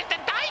them made at the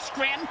dice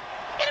grim.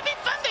 It'd be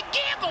fun to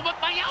gamble with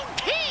my own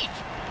teeth.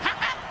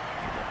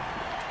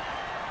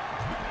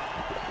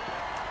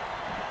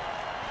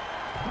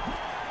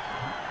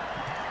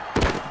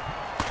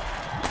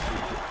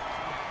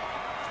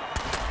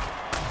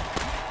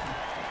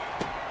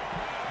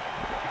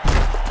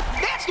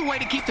 That's the way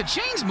to keep the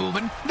chains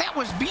moving. That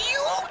was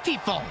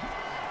beautiful.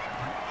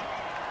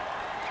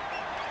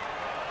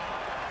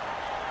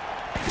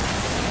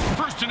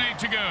 First and 8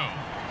 to go.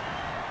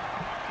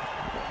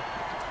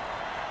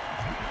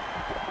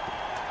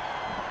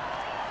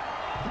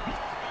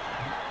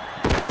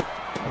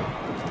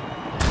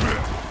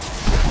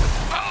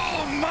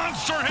 Oh,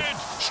 monster hit!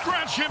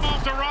 Scratch him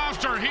off the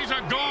roster. He's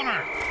a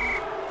goner.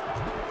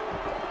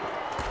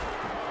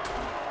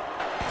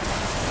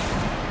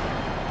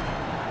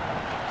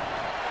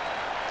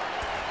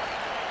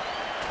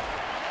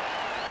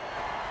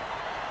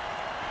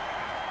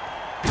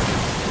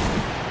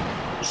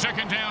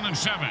 Second down and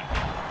 7.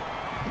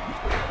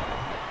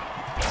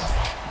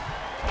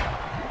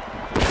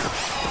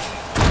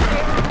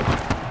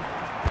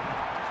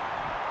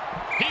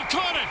 He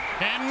caught it,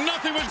 and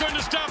nothing was going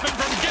to stop him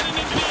from getting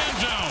into the end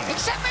zone.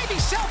 Except maybe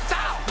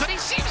self-doubt, but he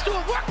seems to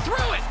have worked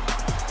through it.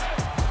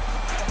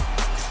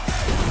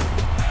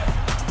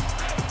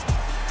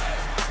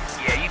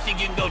 Yeah, you think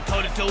you can go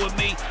toe-to-toe with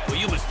me? Well,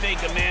 you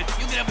mistaken, man.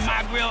 You get up in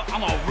my grill,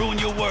 I'm gonna ruin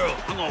your world.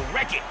 I'm gonna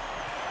wreck it.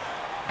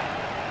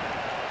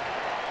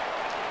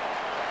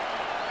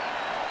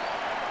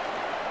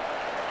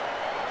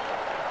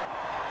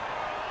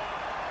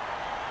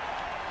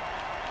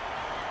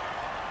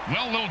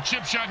 Well, little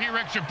chip shot here,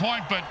 extra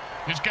point, but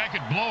this guy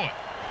could blow it.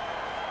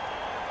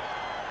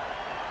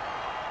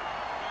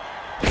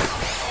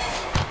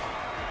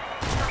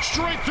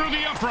 Straight through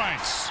the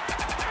uprights.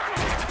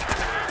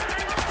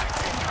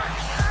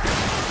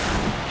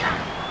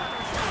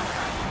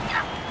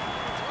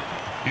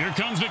 Here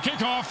comes the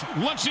kickoff.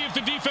 Let's see if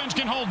the defense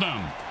can hold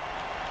them.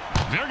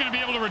 They're going to be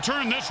able to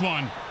return this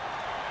one.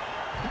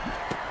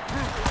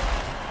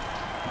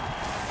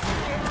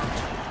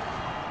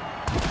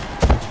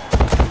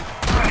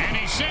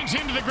 Sends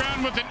him to the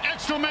ground with an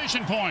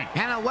exclamation point.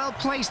 And a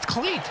well-placed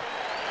cleat.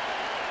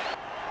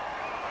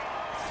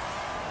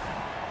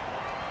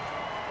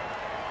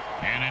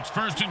 And it's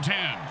 1st and 10.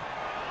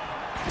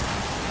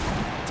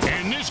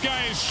 And this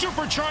guy is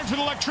supercharged with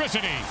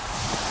electricity.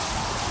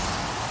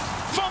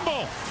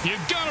 Fumble! You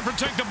gotta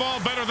protect the ball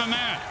better than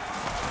that.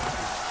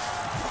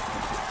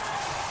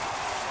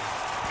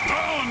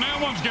 Oh, and that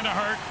one's gonna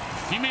hurt.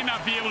 He may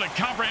not be able to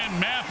comprehend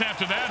math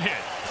after that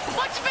hit.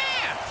 What's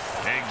math?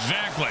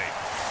 Exactly.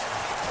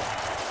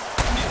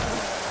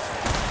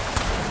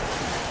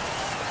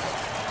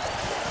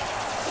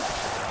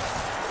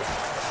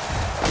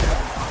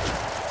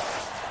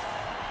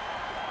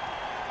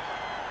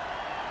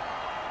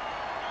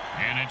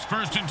 And it's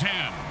 1st and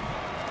 10.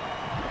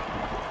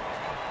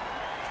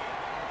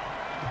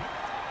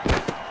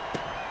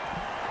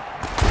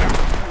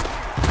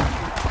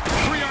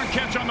 Three-yard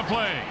catch on the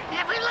play.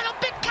 Every little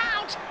bit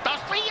counts. Those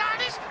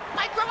 3-yarders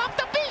might grow up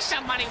to be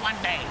somebody one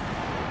day.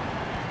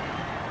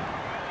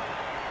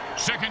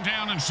 2nd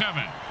down and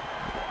 7.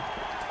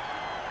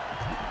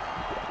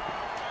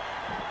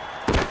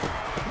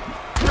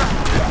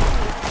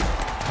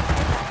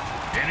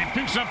 And he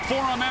picks up 4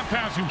 on that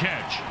passing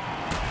catch.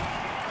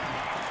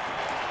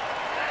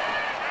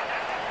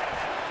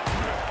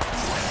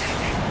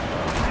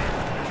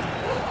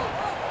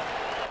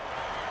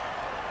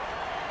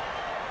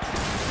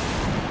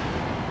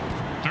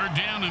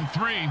 Down and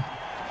 3.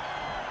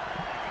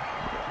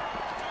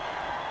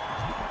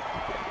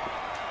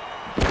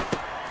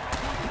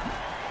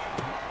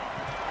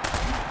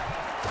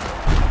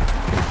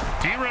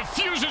 He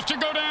refuses to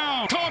go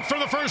down. Caught for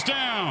the 1st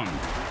down.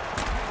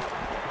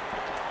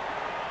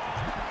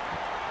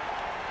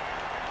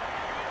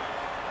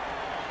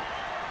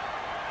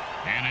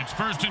 And it's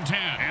 1st and 10.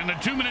 And the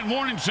 2-minute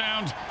warning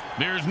sounds.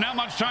 There's not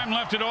much time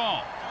left at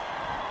all.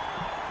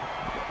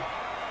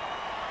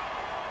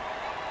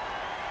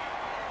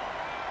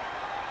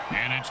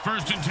 And it's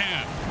 1st and 10.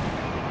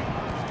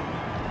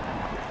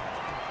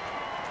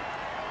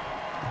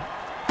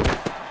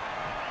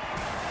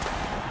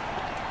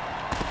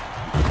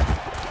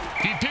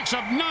 He picks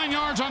up 9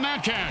 yards on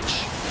that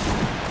catch.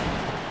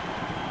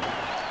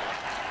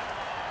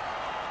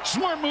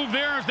 Smart move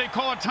there as they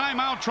call a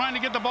timeout, trying to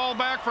get the ball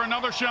back for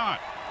another shot.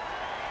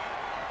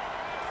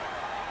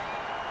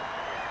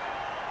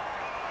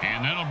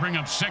 And that'll bring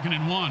up 2nd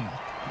and 1.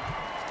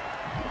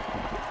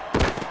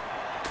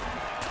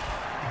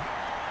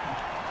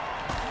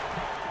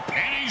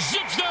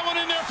 Zips that one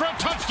in there for a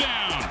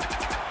touchdown.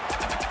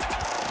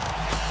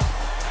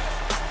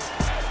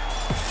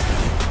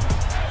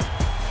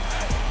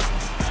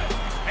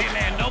 Hey,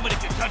 man, nobody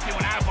can touch you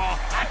when I ball.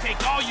 I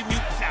take all you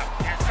mutants out.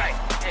 That's right.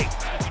 Hey,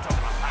 what you talking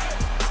about, Pop?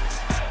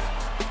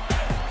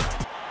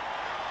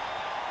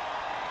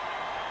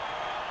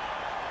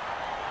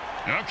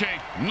 Okay,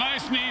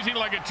 nice and easy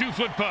like a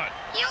 2-foot putt.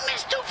 You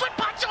miss 2-foot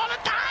putts all the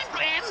time,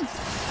 Grim.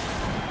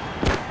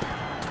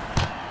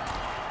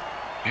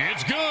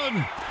 It's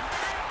good.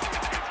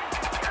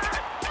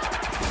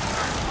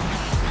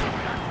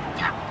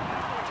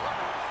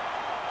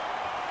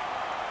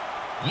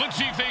 Let's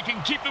see if they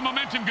can keep the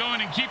momentum going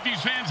and keep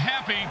these fans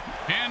happy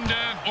and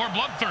or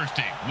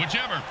bloodthirsty,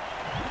 whichever.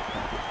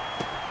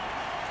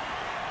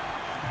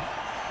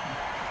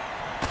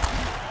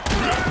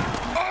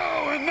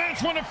 Oh, and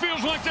that's what it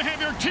feels like to have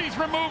your teeth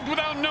removed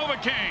without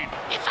Novocaine.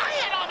 If I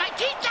had all my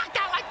teeth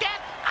knocked out like that,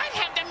 I'd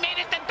have them made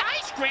at the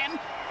dice, Grim.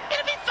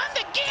 It'd be fun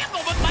to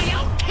gamble with my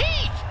own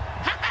teeth.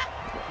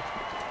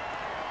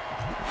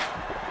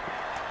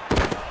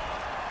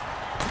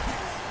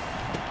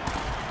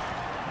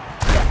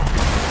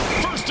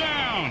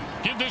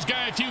 Give this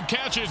guy a few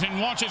catches and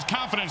watch his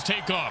confidence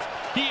take off.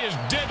 He is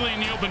deadly in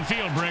the open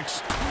field,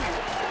 Bricks.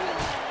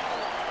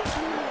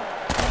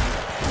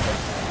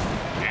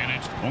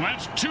 And well,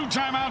 that's 2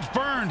 timeouts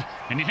burned.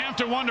 And you have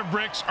to wonder,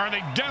 Bricks, are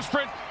they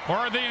desperate or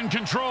are they in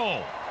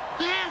control?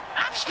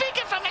 I'm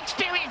speaking from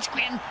experience,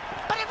 Grim,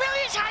 but it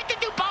really is hard to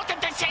do both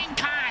at the same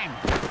time.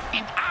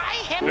 And I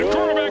have... The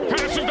quarterback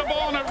passes the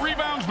ball and it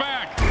rebounds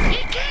back.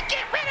 He can't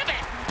get rid of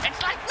it.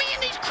 It's like me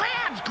and these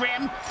crabs,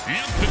 Grim.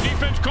 Yep, the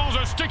defense calls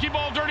a sticky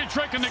ball dirty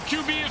trick, and the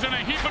QB is in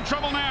a heap of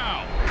trouble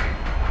now.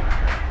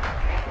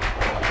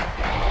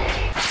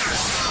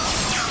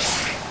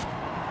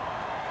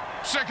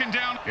 Second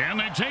down, and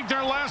they take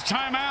their last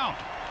time out.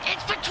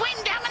 It's between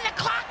them and the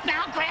clock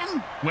now,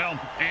 Grim. Well,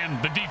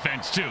 and the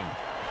defense, too.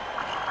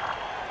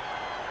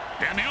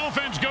 And the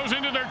offense goes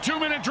into their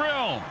 2-minute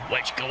drill.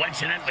 Which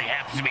coincidentally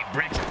happens to be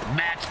Brick's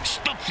match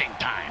stoopsing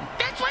time.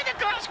 That's why the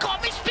girls call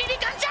me Speedy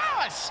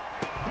Gonzalez.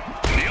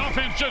 The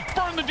offense just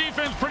burned the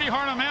defense pretty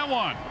hard on that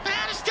one.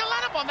 It's still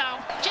edible, though.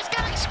 Just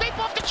gotta scrape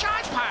off the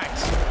charge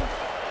parts.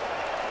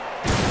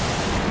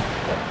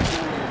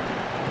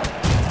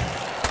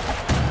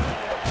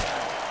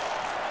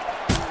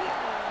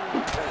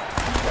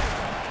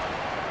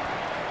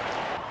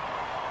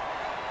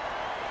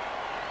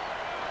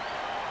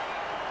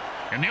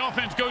 And the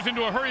offense goes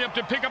into a hurry-up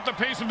to pick up the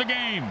pace of the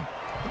game.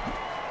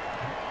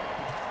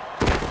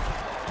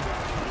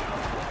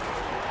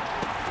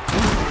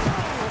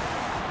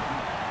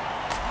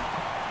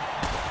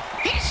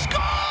 He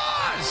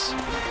scores!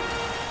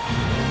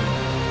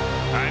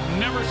 I've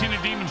never seen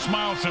a demon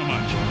smile so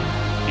much.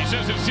 He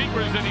says his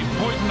secret is that he's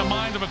poisoned the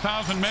minds of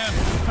 1,000 men.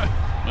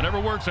 Whatever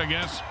works, I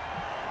guess.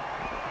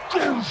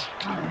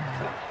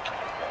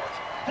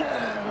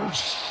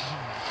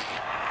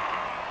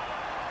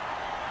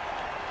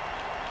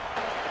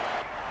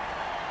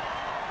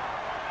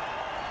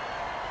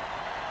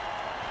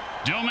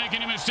 Don't make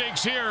any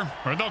mistakes here,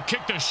 or they'll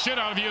kick the shit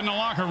out of you in the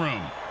locker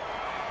room.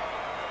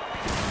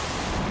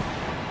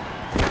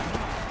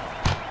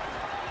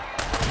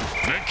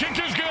 The kick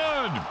is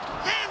good.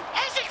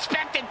 As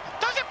expected,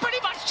 those are pretty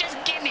much just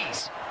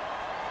gimmies.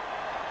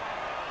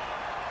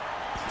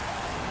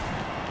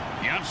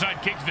 The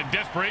onside kick is a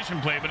desperation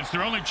play, but it's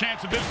their only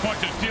chance at this point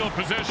to steal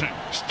possession.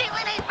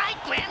 Stealing ain't right,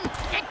 Grim.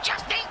 It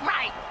just ain't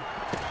right.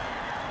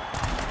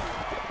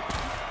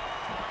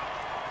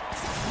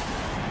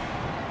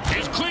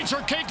 cleats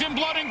are caked in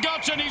blood and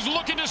guts, and he's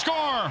looking to score.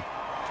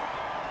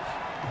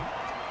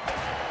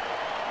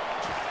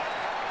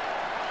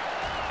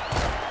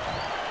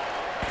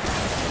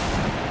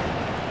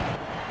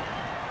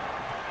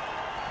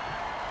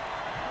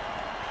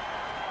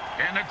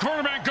 And the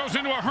quarterback goes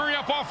into a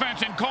hurry-up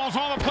offense and calls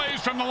all the plays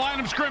from the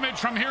line of scrimmage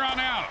from here on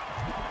out.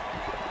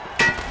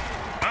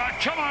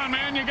 Come on,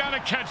 man, you got to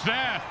catch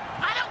that.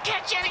 I don't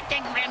catch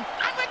anything, Grim.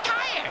 I'm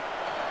retired.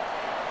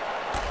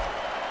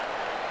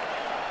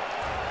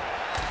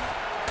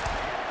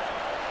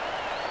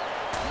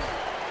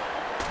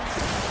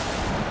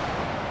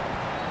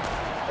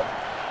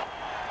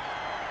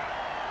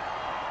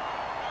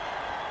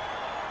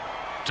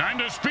 Time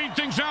to speed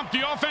things up.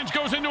 The offense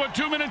goes into a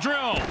 2-minute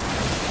drill.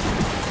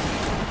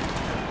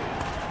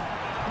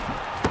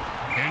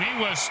 And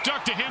he was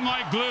stuck to him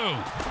like glue.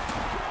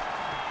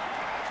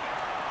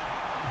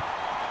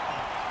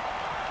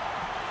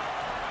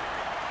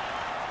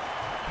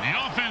 The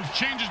offense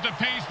changes the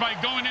pace by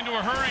going into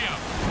a hurry-up.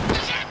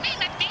 Does that mean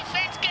the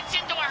defense gets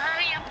into a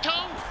hurry-up too?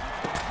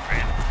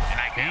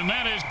 And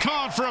that is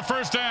caught for a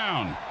first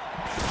down.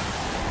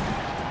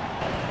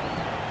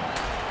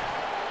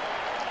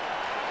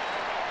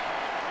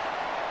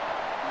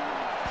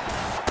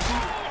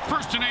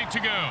 First and 8 to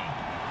go.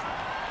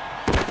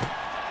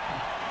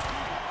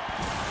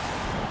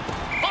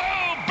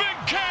 Oh, big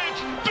catch,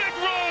 big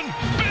run,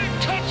 big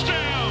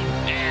touchdown.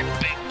 Yeah,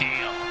 big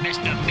deal.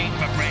 Missed the beat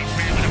for Brace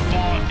Ram and the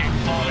ball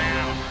didn't fall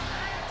down.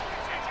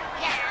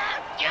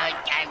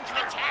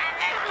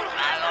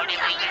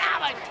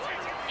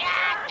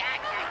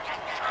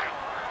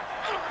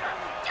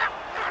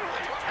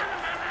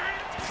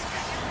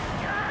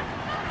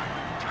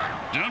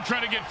 Don't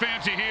try to get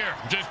fancy here.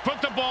 Just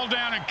put the ball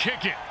down and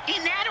kick it.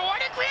 In that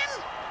order, Grim?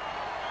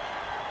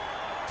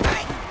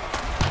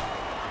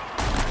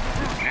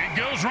 It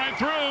goes right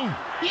through.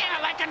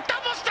 Yeah, like a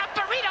double-stuffed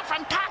burrito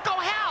from Taco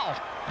Hell.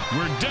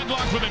 We're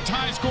deadlocked with a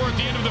tie score at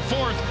the end of the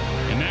fourth,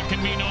 and that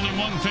can mean only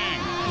one thing.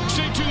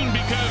 Stay tuned,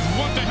 because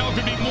what the hell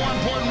could be more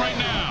important right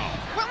now?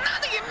 Well, now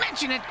that you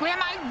mention it,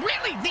 Grim, I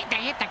really need to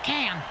hit the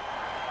can.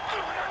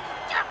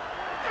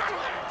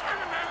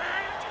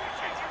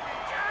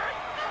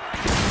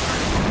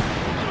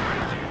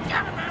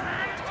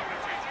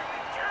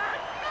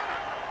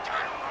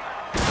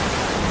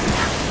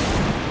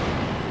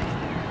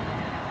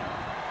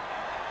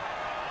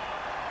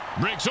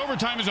 Breaks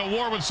overtime is a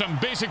war with some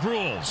basic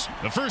rules.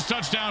 The first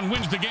touchdown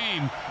wins the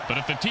game, but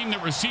if the team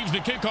that receives the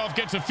kickoff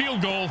gets a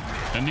field goal,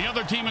 then the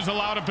other team is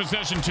allowed a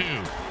possession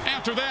too.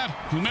 After that,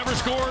 whomever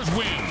scores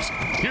wins.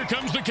 Here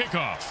comes the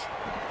kickoff.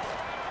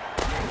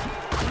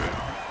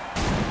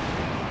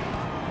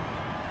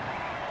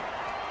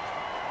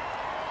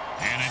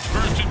 And it's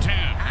first and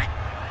 10.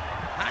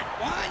 Hot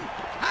one,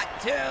 hot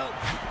two,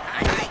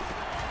 hot.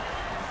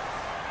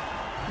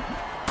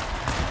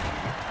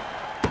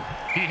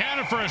 He had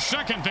it for a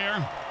second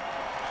there.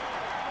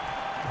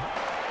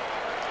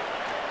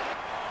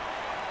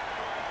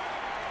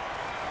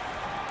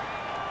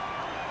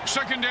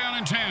 Second down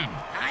and 10.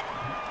 Hot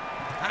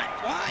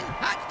one,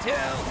 hot two,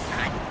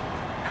 hot.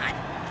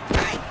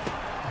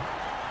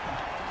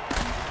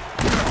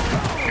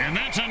 And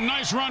that's a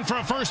nice run for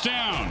a first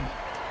down.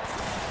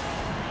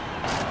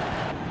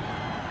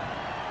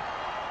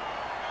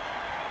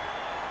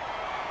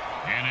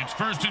 And it's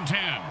first and 10.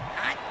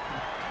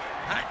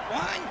 Hot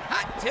one,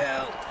 hot two,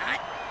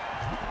 hot.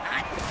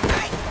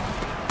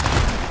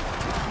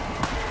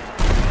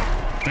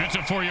 That's a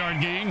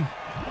 4-yard gain.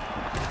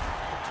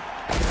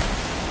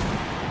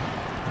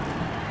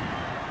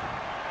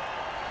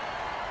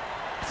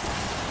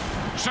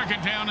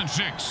 Second down and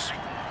 6.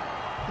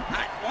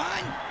 Hot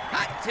one,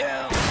 hot two,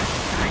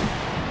 hot.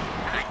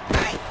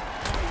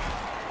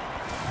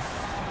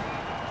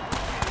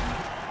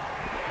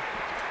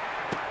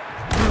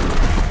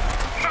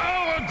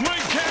 Oh, a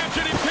great catch,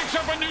 and he picks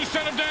up a new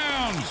set of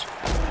downs.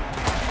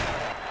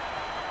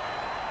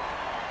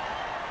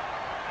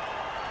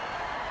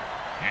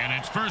 And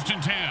it's first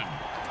and 10.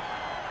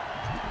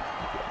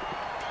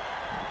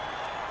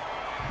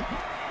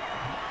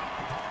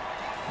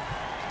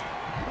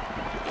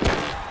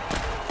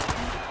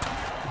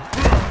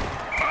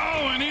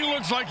 And he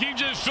looks like he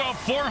just saw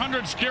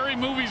 400 scary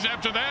movies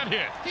after that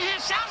hit. Yeah,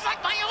 sounds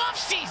like my off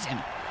season.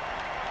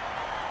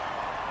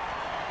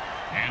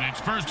 And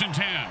it's first and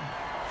 10.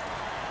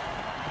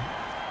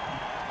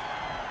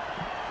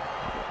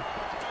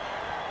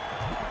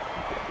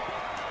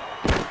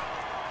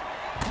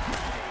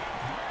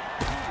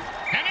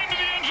 And into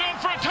the end zone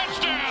for a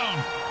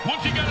touchdown.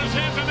 Once he got his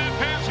hands on that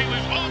pass, he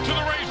was off to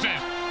the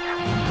races.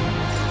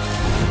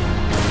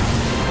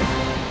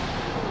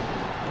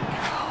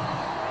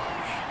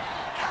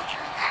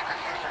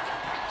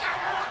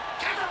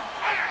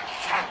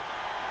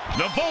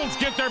 The Bolts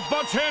get their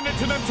butts handed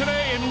to them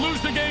today and lose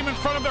the game in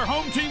front of their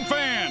home team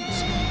fans.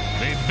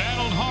 They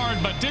battled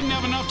hard but didn't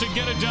have enough to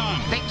get it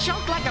done. They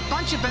choked like a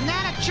bunch of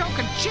banana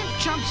choking chimp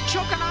chumps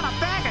choking on a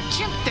bag of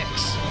chimp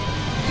dicks.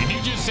 Did you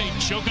just say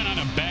choking on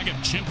a bag of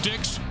chimp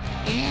dicks?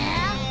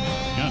 Yeah?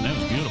 God, that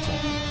was beautiful.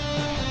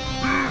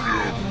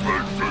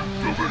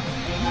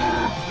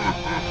 coming.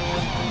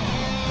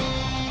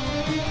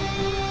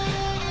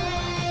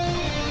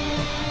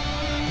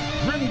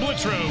 Grim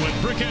Blitzrow with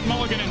Brickhead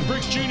Mulligan and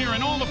Bricks Jr.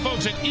 and all the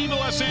folks at Evil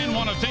SN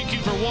want to thank you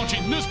for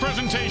watching this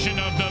presentation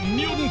of the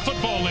Mutant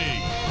Football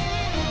League.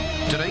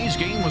 Today's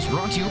game was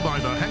brought to you by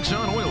the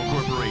Hexon Oil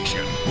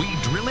Corporation. We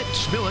drill it,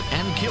 spill it,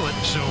 and kill it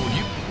so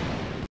you...